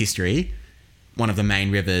 Chinese history, one of the main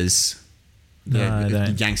rivers,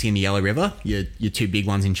 the Yangtze and the Yellow River, your two big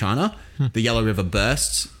ones in China. The Yellow River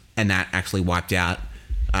burst, and that actually wiped out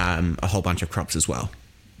a whole bunch of crops as well.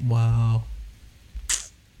 Wow.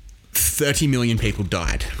 30 million people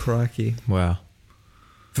died. Crikey. Wow.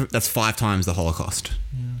 That's 5 times the Holocaust.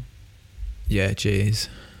 Yeah, geez.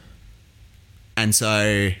 And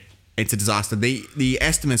so it's a disaster. The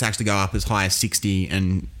estimates actually go up as high as 60,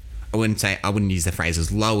 and I wouldn't use the phrase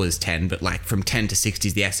as low as 10, but like from 10 to 60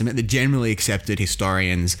 is the estimate. The generally accepted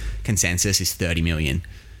historians' consensus is 30 million.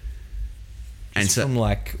 And It's so from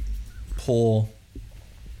like poor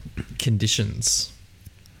conditions.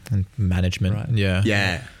 And management. Right. Yeah.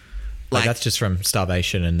 yeah. Like that's just from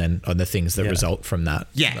starvation and then on the things that result from that.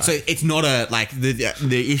 Yeah, so it's not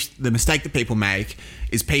the mistake that people make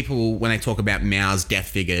is people, when they talk about Mao's death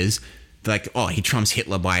figures, they're like, oh, he trumps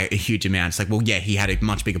Hitler by a huge amount. It's like, well, yeah, he had a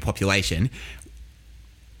much bigger population.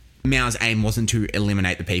 Mao's aim wasn't to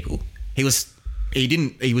eliminate the people. He was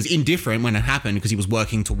indifferent when it happened because he was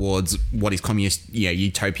working towards what his communist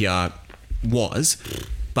utopia was,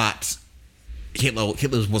 but Hitler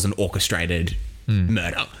was an orchestrated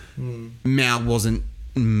murder. Mao wasn't.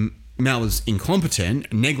 Mao was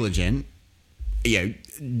incompetent, negligent,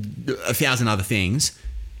 1,000 other things.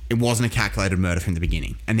 It wasn't a calculated murder from the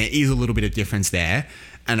beginning, and there is a little bit of difference there.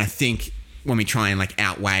 And I think when we try and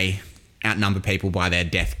outnumber people by their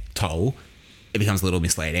death toll, it becomes a little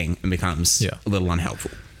misleading and becomes a little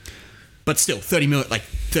unhelpful. But still, 30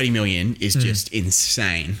 million is just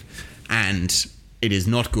insane, and it is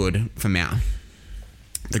not good for Mao.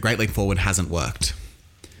 The Great Leap Forward hasn't worked.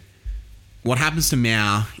 What happens to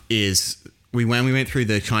Mao is when we went through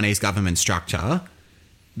the Chinese government structure,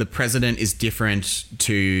 the president is different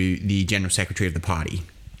to the general secretary of the party.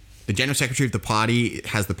 The general secretary of the party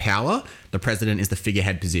has the power. The president is the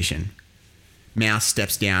figurehead position. Mao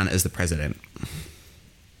steps down as the president.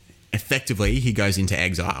 Effectively, he goes into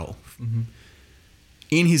exile. Mm-hmm.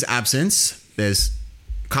 In his absence, there's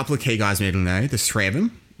a couple of key guys we need to know. There's 3 of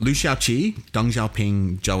them. Liu Shaoqi, Deng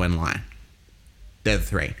Xiaoping, Zhou Enlai. They're the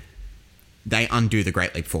 3. They undo the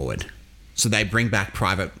Great Leap Forward. So they bring back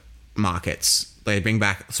private markets. They bring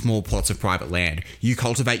back small plots of private land. You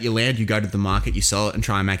cultivate your land, you go to the market, you sell it and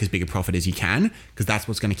try and make as big a profit as you can, because that's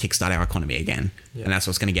what's going to kickstart our economy again. Yeah. And that's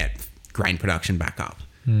what's going to get grain production back up.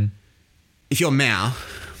 If you're Mao,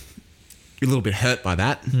 you're a little bit hurt by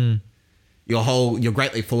that. Your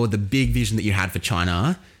Great Leap Forward, the big vision that you had for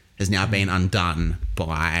China, has now been undone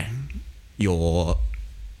by your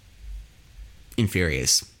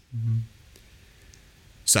inferiors.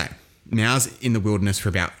 So, Mao's in the wilderness for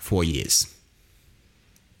about 4 years.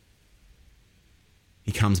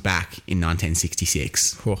 He comes back in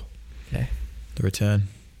 1966. Okay. The return.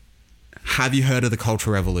 Have you heard of the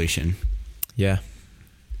Cultural Revolution? Yeah.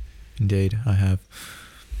 Indeed, I have.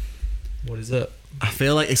 What is it? I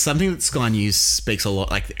feel like it's something that Sky News speaks a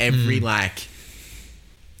lot. Like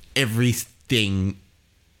everything,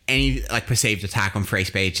 any perceived attack on free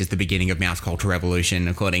speech is the beginning of Mao's Cultural Revolution,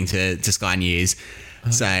 according to Sky News.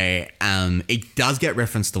 So it does get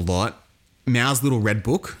referenced a lot. Mao's little red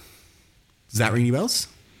book. Does that ring any bells?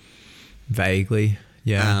 Vaguely,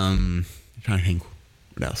 yeah. I'm trying to think.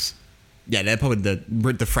 What else? Yeah, they're probably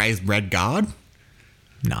the phrase Red Guard.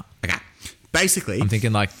 Nah. Okay. Basically, I'm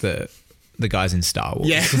thinking like the guys in Star Wars.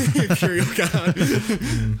 yeah, Imperial Guard.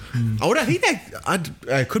 I think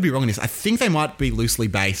I could be wrong on this. I think they might be loosely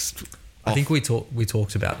based. I think we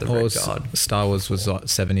talked about the Or Red Guard. Star Wars was like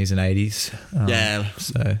 70s and 80s. Yeah.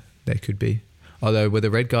 So they could be. Although were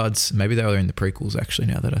the Red Guards, maybe they were in the prequels actually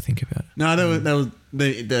now that I think about it. No, they were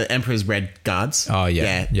the Emperor's Red Guards. Oh,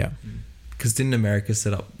 yeah. Yeah. Because didn't America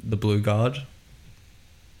set up the Blue Guard?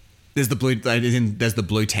 There's the blue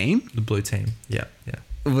team. The blue team. Yeah.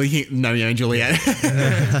 Romeo and Juliet.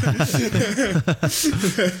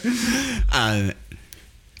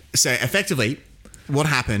 So effectively, what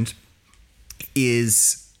happened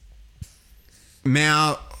is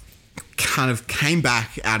Mao kind of came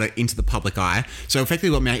back into the public eye. So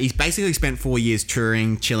effectively, he's basically spent 4 years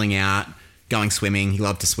touring, chilling out, going swimming. He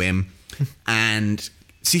loved to swim, and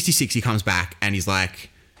 66 he comes back and he's like,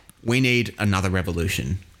 "We need another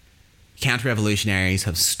revolution. Counter-revolutionaries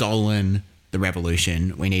have stolen the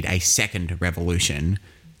revolution. We need a second revolution,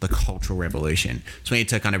 the Cultural Revolution. So we need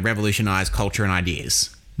to kind of revolutionize culture and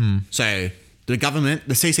ideas." So the government,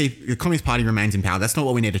 the Communist Party remains in power. That's not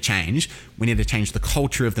what we need to change. We need to change the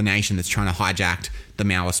culture of the nation that's trying to hijack the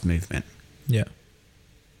Maoist movement. Yeah.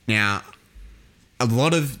 Now, a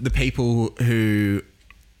lot of the people who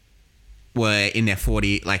were in their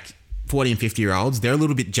 40 and 50-year-olds, they're a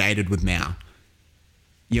little bit jaded with Mao.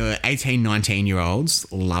 Your 18,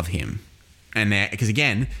 19-year-olds love him. And because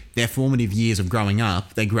again, their formative years of growing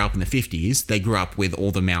up, they grew up in the 50s, they grew up with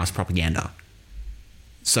all the Maoist propaganda.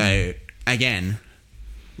 So again,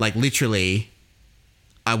 like literally,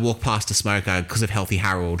 I walk past a smoker because of Healthy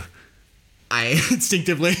Harold. I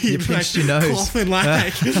instinctively pinched your nose. cough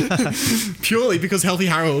and purely because Healthy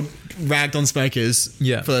Harold ragged on smokers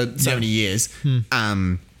for so many years.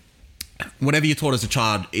 Whatever you're taught as a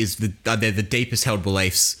child is they're the deepest held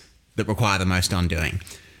beliefs that require the most undoing.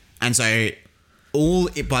 And so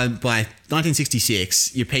by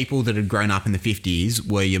 1966, your people that had grown up in the 50s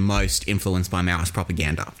were your most influenced by Maoist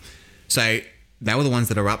propaganda. So they were the ones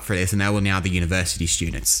that are up for this, and they were now the university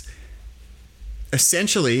students.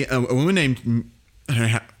 Essentially, a woman named,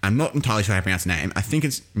 I'm not entirely sure how to pronounce her name. I think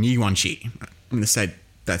it's Ni Yuanqi. I'm going to say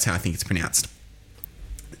that's how I think it's pronounced.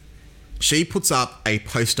 She puts up a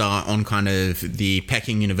poster on kind of the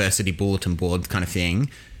Peking University bulletin board kind of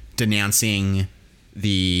thing, denouncing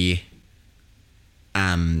the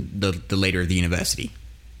leader of the university.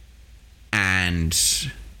 And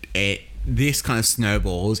this kind of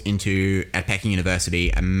snowballs into, at Peking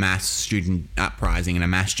University, a mass student uprising and a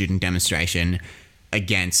mass student demonstration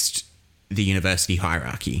against the university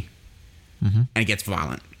hierarchy. And it gets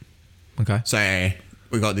violent. Okay. So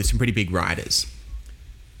we've got some pretty big rioters.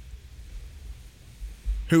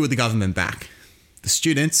 Who would the government back? The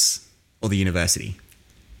students or the university?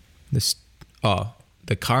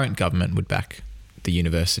 The current government would back the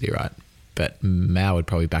university, right? But Mao would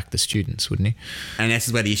probably back the students, wouldn't he? And this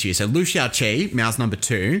is where the issue is. So Liu Xiaoqi, Mao's number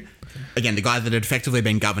 2, again, the guy that had effectively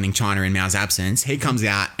been governing China in Mao's absence, he comes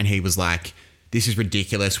out and he was like, "This is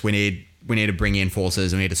ridiculous. We need to bring in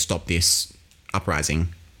forces. We need to stop this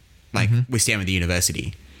uprising. We stand with the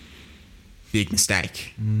university." Big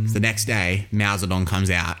mistake. The next day, Mao Zedong comes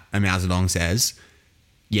out and Mao Zedong says,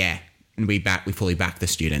 "Yeah, and we fully back the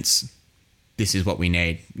students. This is what we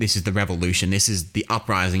need. This is the revolution. This is the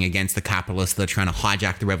uprising against the capitalists that are trying to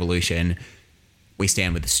hijack the revolution. We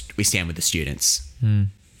stand with the students."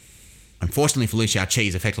 Unfortunately for Liu Xiaoqi,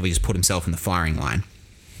 he's effectively just put himself in the firing line.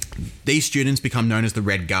 These students become known as the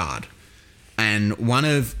Red Guard. And one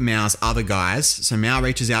of Mao's other guys, so Mao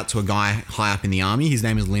reaches out to a guy high up in the army. His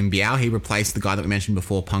name is Lin Biao. He replaced the guy that we mentioned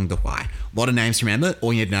before, Peng Dehuai. A lot of names to remember.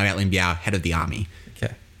 All you need to know about Lin Biao, head of the army.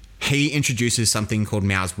 Okay. He introduces something called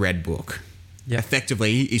Mao's Red Book. Yeah.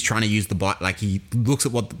 Effectively, he's trying to use the Bible, he looks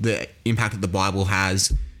at what the impact that the Bible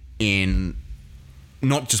has in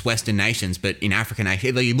not just Western nations, but in African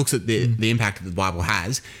nations. He looks at the impact that the Bible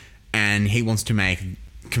has, and he wants to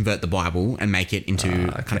convert the Bible and make it into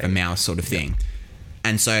kind of a Maoist sort of thing.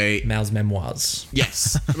 And so Mao's memoirs.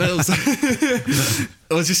 Yes, but it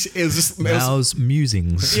was just Mao's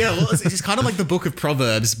musings. Yeah, well, it's just kind of like the Book of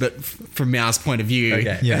Proverbs, but from Mao's point of view.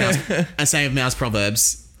 Okay. Yeah. And same with Mao's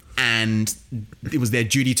Proverbs, and it was their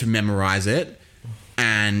duty to memorize it,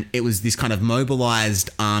 and it was this kind of mobilized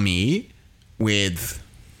army with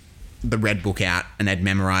the Red Book out, and they'd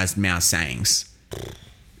memorized Mao's sayings.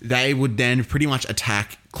 They would then pretty much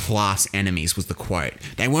attack class enemies, was the quote.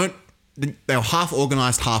 They were half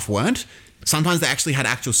organized, half weren't. Sometimes they actually had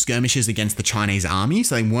actual skirmishes against the Chinese army,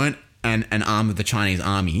 so they weren't an arm of the Chinese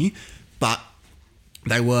army, but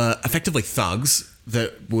they were effectively thugs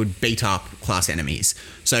that would beat up class enemies.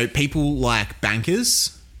 So people like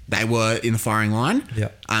bankers, they were in the firing line.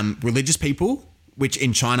 Yep. Religious people, which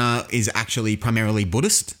in China is actually primarily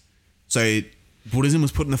Buddhist. So Buddhism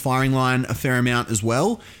was put in the firing line a fair amount as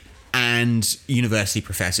well. And university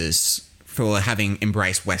professors for having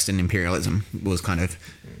embraced Western imperialism was kind of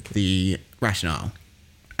the rationale.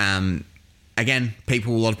 Again, a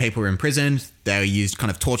lot of people were imprisoned. They used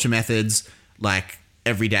kind of torture methods. Like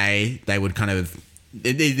every day they would kind of,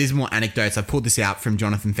 there's more anecdotes. I pulled this out from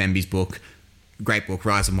Jonathan Themby's book, great book,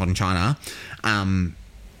 Rise of Modern China.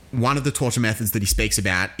 One of the torture methods that he speaks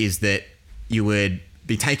about is that you would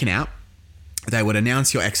be taken out. They would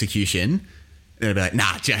announce your execution. They'd be like,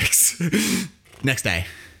 nah, jokes. Next day.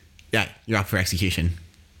 Yeah, you're up for execution.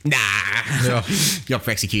 Nah, you're up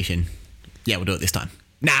for execution. Yeah, we'll do it this time.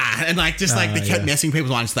 Nah, and like just like they kept messing with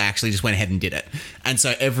people's minds, so they actually just went ahead and did it. And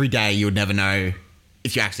so every day you would never know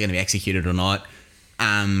if you're actually going to be executed or not.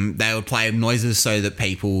 They would play noises so that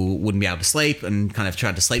people wouldn't be able to sleep and kind of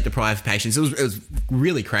tried to sleep deprive patients. It was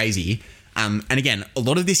really crazy. And again, a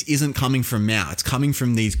lot of this isn't coming from Mao. It's coming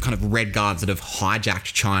from these kind of red guards that have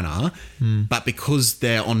hijacked China. But because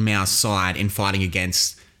they're on Mao's side in fighting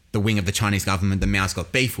against the wing of the Chinese government that Mao's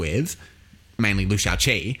got beef with, mainly Liu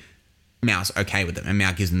Shaoqi, Mao's okay with them, and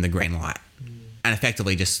Mao gives them the green light, and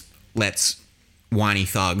effectively just lets whiny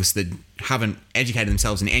thugs that haven't educated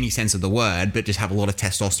themselves in any sense of the word, but just have a lot of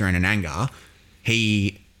testosterone and anger,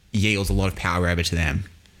 he yields a lot of power over to them.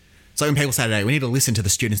 So when people say today, we need to listen to the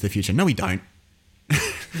students of the future. No, we don't.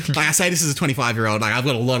 Like I say this as a 25-year-old, like I've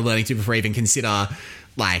got a lot of learning to do before I even consider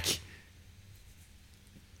like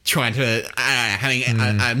trying to,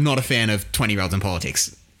 I'm not a fan of 20-year-olds in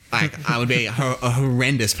politics. Like I would be a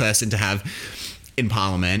horrendous person to have in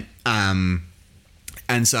Parliament. And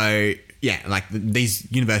so, yeah, like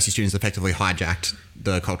these university students effectively hijacked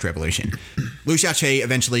the Cultural Revolution. Liu Shaoqi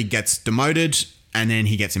eventually gets demoted and then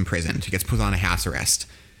he gets imprisoned. He gets put on a house arrest.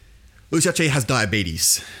 Liu Shaoqi has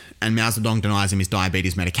diabetes and Mao Zedong denies him his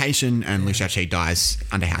diabetes medication and Liu Shaoqi dies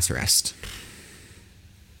under house arrest.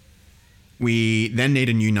 We then need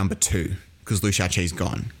a new number 2 because Liu Shaoqi's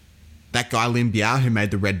gone. That guy, Lin Biao, who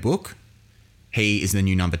made the Red Book, he is the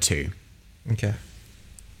new number 2. Okay.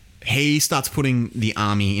 He starts putting the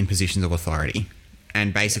army in positions of authority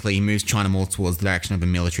and basically he moves China more towards the direction of a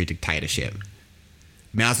military dictatorship.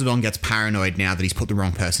 Mao Zedong gets paranoid now that he's put the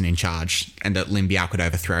wrong person in charge and that Lin Biao could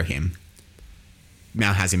overthrow him.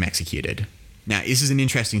 Mao has him executed. Now, this is an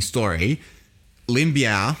interesting story. Lin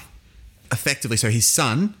Biao, effectively, so his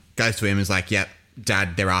son goes to him and is like, yep,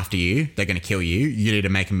 Dad, they're after you. They're going to kill you. You need to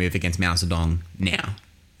make a move against Mao Zedong now.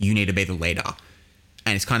 You need to be the leader.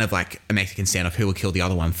 And it's kind of like a Mexican standoff. Who will kill the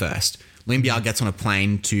other one first? Lin Biao gets on a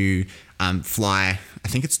plane to fly, I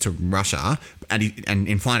think it's to Russia. And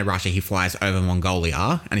in flying to Russia, he flies over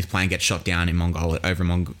Mongolia and his plane gets shot down in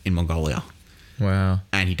Mongolia. Wow.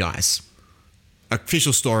 And he dies.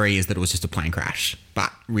 Official story is that it was just a plane crash.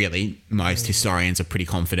 But really, most historians are pretty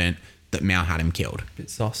confident that Mao had him killed. Bit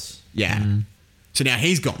sauce. Yeah. So now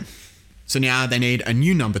he's gone. So now they need a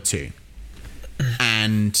new number 2.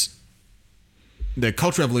 And the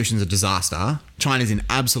Cultural Revolution is a disaster. China's in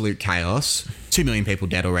absolute chaos. 2 million people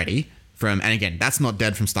dead already. And again, that's not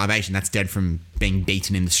dead from starvation. That's dead from being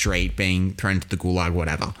beaten in the street, being thrown into the gulag,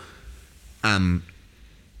 whatever.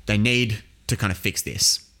 They need to kind of fix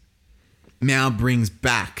this. Mao brings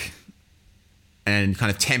back a kind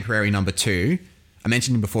of temporary number 2. I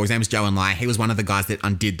mentioned him before. His name was Zhou Enlai. He was one of the guys that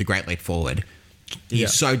undid the Great Leap Forward.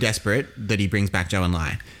 He's so desperate that he brings back Zhou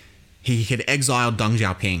Enlai. He had exiled Deng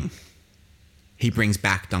Xiaoping. He brings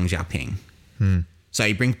back Deng Xiaoping. So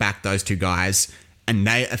he brings back those 2 guys and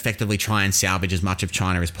they effectively try and salvage as much of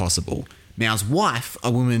China as possible. Mao's wife, a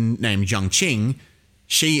woman named Jiang Qing,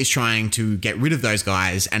 she is trying to get rid of those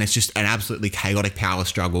guys and it's just an absolutely chaotic power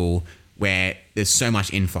struggle where there's so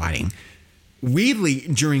much infighting. Weirdly,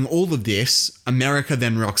 during all of this, America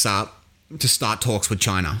then rocks up to start talks with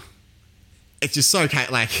China. It's just so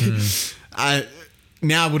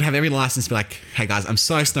now I would have every license to be like, hey guys, I'm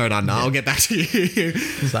so snowed under. I'll get back to you.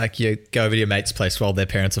 It's like you go over to your mate's place while their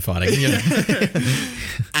parents are fighting. You know?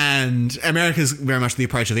 And America's very much the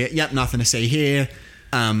approach of, yep, nothing to see here.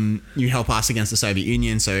 You help us against the Soviet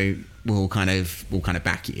Union, so we'll kind of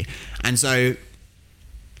back you. And so,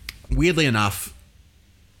 weirdly enough,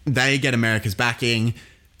 they get America's backing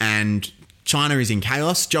and China is in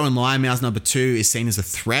chaos. Zhou Enlai, Mao's number 2, is seen as a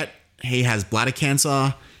threat. He has bladder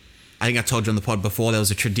cancer. I think I told you on the pod before, there was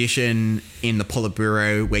a tradition in the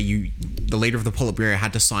Politburo where the leader of the Politburo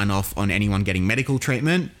had to sign off on anyone getting medical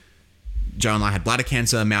treatment. Zhou Enlai had bladder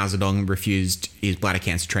cancer. Mao Zedong refused his bladder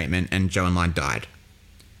cancer treatment and Zhou Enlai died.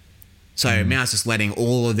 So Mao's just letting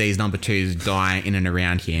all of these number twos die in and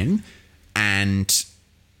around him. And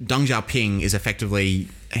Deng Xiaoping is effectively,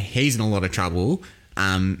 he's in a lot of trouble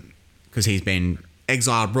because he's been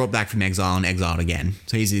exiled, brought back from exile and exiled again.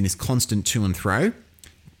 So he's in this constant to and fro,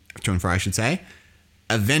 I should say.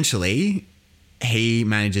 Eventually, he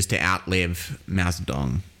manages to outlive Mao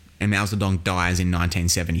Zedong, and Mao Zedong dies in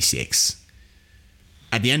 1976.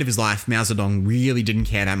 At the end of his life, Mao Zedong really didn't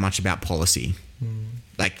care that much about policy.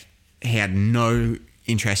 Like, he had no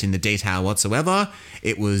interest in the detail whatsoever.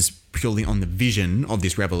 It was purely on the vision of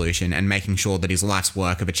this revolution and making sure that his life's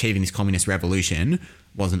work of achieving this communist revolution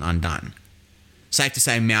wasn't undone. Safe to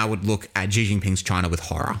say, Mao would look at Xi Jinping's China with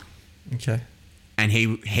horror. Okay. And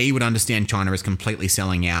he would understand China as completely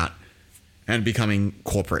selling out and becoming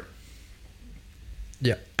corporate.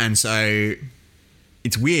 Yeah. And so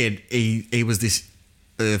it's weird. He was this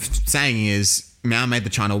saying is Mao made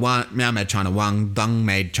China one, Deng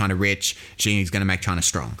made China rich, Xi is going to make China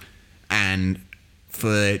strong. And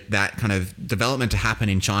for that kind of development to happen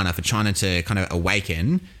in China, for China to kind of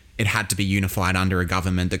awaken, it had to be unified under a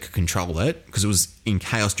government that could control it, because it was in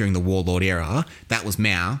chaos during the warlord era. That was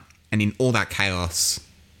Mao. And in all that chaos,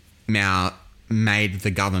 Mao made the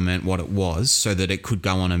government what it was so that it could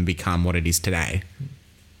go on and become what it is today.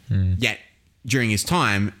 Yet, during his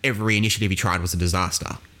time, every initiative he tried was a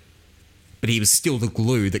disaster. But he was still the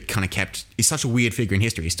glue that kind of kept... He's such a weird figure in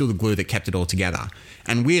history. He's still the glue that kept it all together.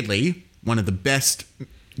 And weirdly, one of the best,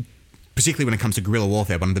 particularly when it comes to guerrilla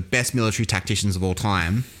warfare, one of the best military tacticians of all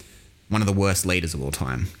time, one of the worst leaders of all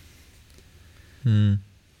time.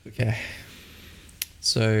 Okay.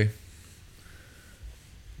 So,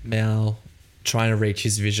 Mao trying to reach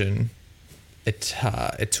his vision, it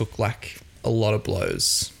took like a lot of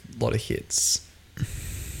blows, a lot of hits.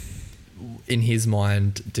 In his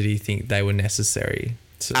mind, did he think they were necessary?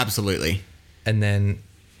 Absolutely. And then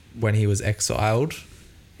when he was exiled,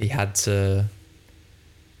 he had to...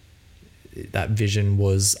 That vision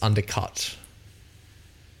was undercut.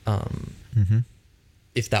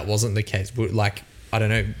 If that wasn't the case, like, I don't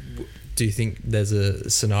know, do you think there's a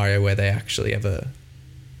scenario where they actually ever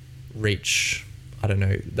reach, I don't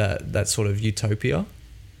know, that sort of utopia?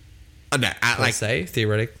 No, like, say,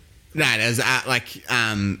 theoretic. No, there's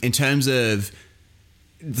in terms of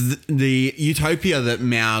the utopia that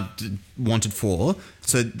Mao wanted for,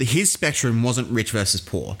 so his spectrum wasn't rich versus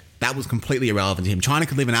poor. That was completely irrelevant to him. China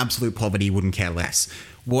could live in absolute poverty, wouldn't care less.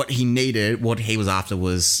 What he needed, what he was after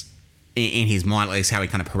was, in his mind, at least how he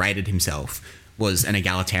kind of paraded himself, was an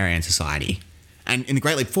egalitarian society. And in the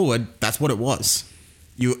Great Leap Forward, that's what it was.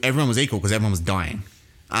 Everyone was equal because everyone was dying.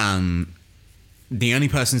 The only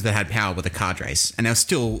persons that had power were the cadres, and there was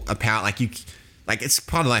still a power. Like it's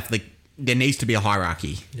part of life. Like, there needs to be a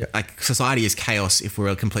hierarchy. Yeah. Like, society is chaos if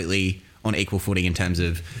we're completely on equal footing in terms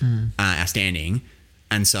of our standing.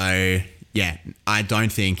 And so, yeah, I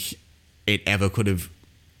don't think it ever could have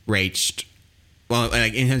reached. Well,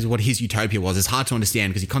 like, in terms of what his utopia was, it's hard to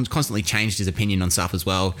understand because he constantly changed his opinion on stuff as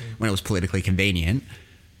well when it was politically convenient.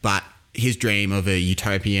 But his dream of a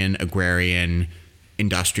utopian, agrarian,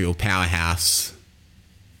 industrial powerhouse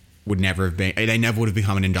would never have been... They never would have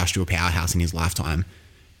become an industrial powerhouse in his lifetime.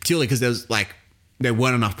 Purely because there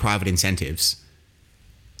weren't enough private incentives.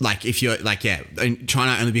 Like, if you're... Like, yeah,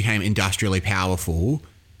 China only became industrially powerful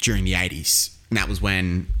during the 80s. And that was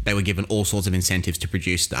when they were given all sorts of incentives to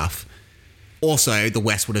produce stuff. Also, the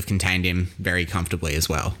West would have contained him very comfortably as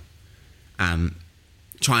well.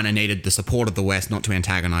 China needed the support of the West not to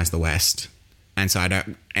antagonize the West. And so I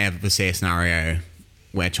don't ever see a scenario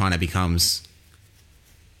where China becomes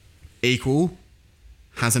equal,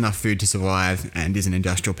 has enough food to survive, and is an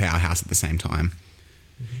industrial powerhouse at the same time.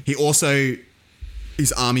 He also...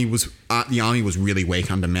 His army was... the army was really weak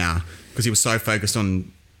under Mao because he was so focused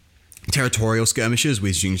on territorial skirmishes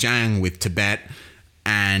with Xinjiang, with Tibet,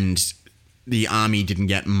 and the army didn't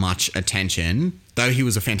get much attention. Though he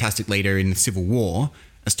was a fantastic leader in the Civil War,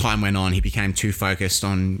 as time went on, he became too focused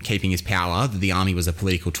on keeping his power that the army was a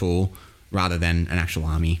political tool rather than an actual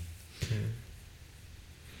army.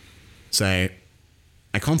 So,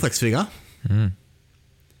 a complex figure.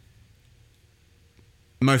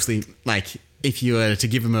 Mostly, like, if you were to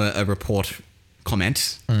give him a report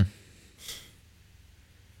comment,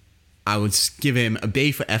 I would give him a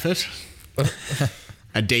B for effort,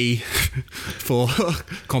 a D for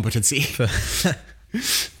competency.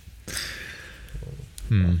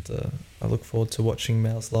 I look forward to watching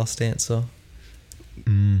Mao's last answer.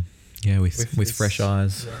 Yeah, with fresh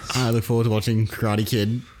eyes. Yes. I look forward to watching Karate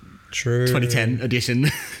Kid True. 2010 edition.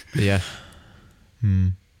 Yeah.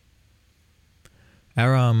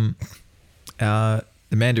 Our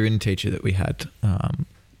the Mandarin teacher that we had,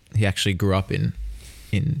 he actually grew up in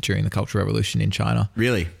during the Cultural Revolution in China.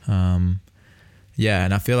 Really? Yeah,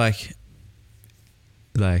 and I feel like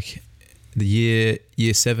the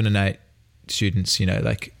year 7 and 8 students, you know,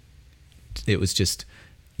 like it was just,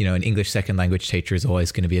 you know, an English second language teacher is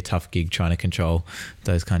always going to be a tough gig trying to control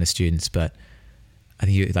those kind of students. But I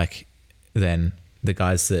think then the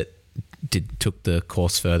guys that took the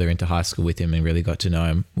course further into high school with him and really got to know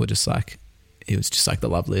him were just like, he was just like the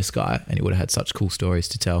loveliest guy, and he would have had such cool stories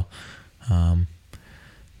to tell.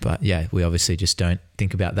 But yeah, we obviously just don't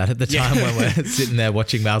think about that at the time when we're sitting there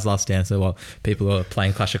watching Mao's Last Dance while people are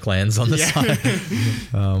playing Clash of Clans on the side.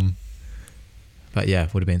 But yeah,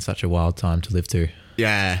 it would have been such a wild time to live through.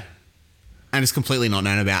 Yeah. And it's completely not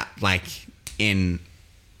known about, like, in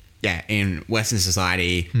Western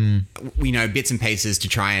society. We know bits and pieces to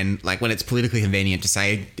try and, like, when it's politically convenient to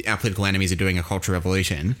say our political enemies are doing a cultural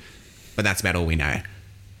revolution, but that's about all we know.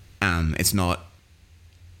 It's not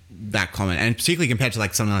that common, and particularly compared to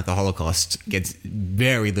like something like the Holocaust, gets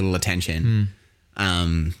very little attention.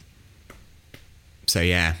 So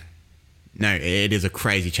yeah, no, it is a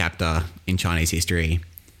crazy chapter in Chinese history.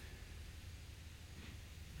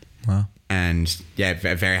 Wow. And yeah,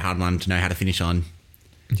 a very hard one to know how to finish on.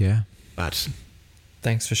 Yeah. But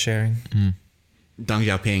thanks for sharing. Deng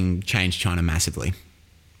Xiaoping changed China massively.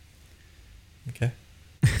 Okay.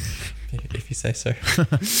 If you say so.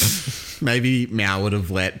 Maybe Mao would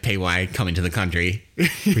have let PY come into the country.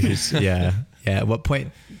 Which is, yeah. At what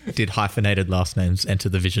point did hyphenated last names enter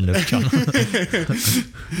the vision of China?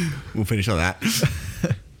 We'll finish on that.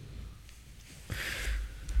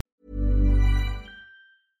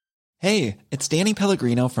 Hey, it's Danny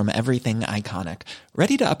Pellegrino from Everything Iconic.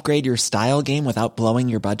 Ready to upgrade your style game without blowing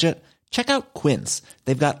your budget? Check out Quince.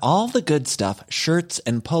 They've got all the good stuff, shirts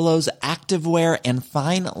and polos, activewear, and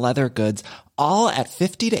fine leather goods, all at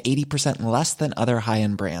 50 to 80% less than other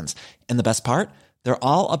high-end brands. And the best part? They're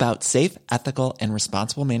all about safe, ethical, and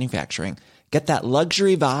responsible manufacturing. Get that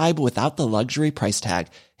luxury vibe without the luxury price tag.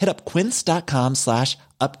 Hit up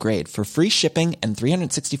quince.com/upgrade for free shipping and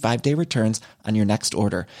 365-day returns on your next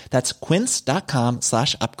order. That's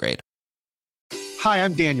quince.com/upgrade. Hi,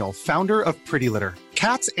 I'm Daniel, founder of Pretty Litter.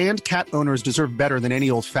 Cats and cat owners deserve better than any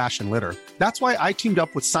old-fashioned litter. That's why I teamed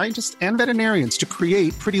up with scientists and veterinarians to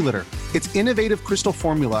create Pretty Litter. Its innovative crystal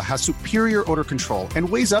formula has superior odor control and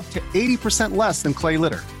weighs up to 80% less than clay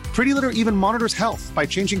litter. Pretty Litter even monitors health by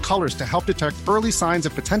changing colors to help detect early signs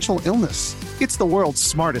of potential illness. It's the world's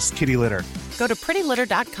smartest kitty litter. Go to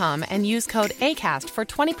prettylitter.com and use code ACAST for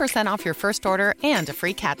 20% off your first order and a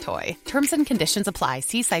free cat toy. Terms and conditions apply.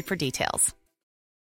 See site for details.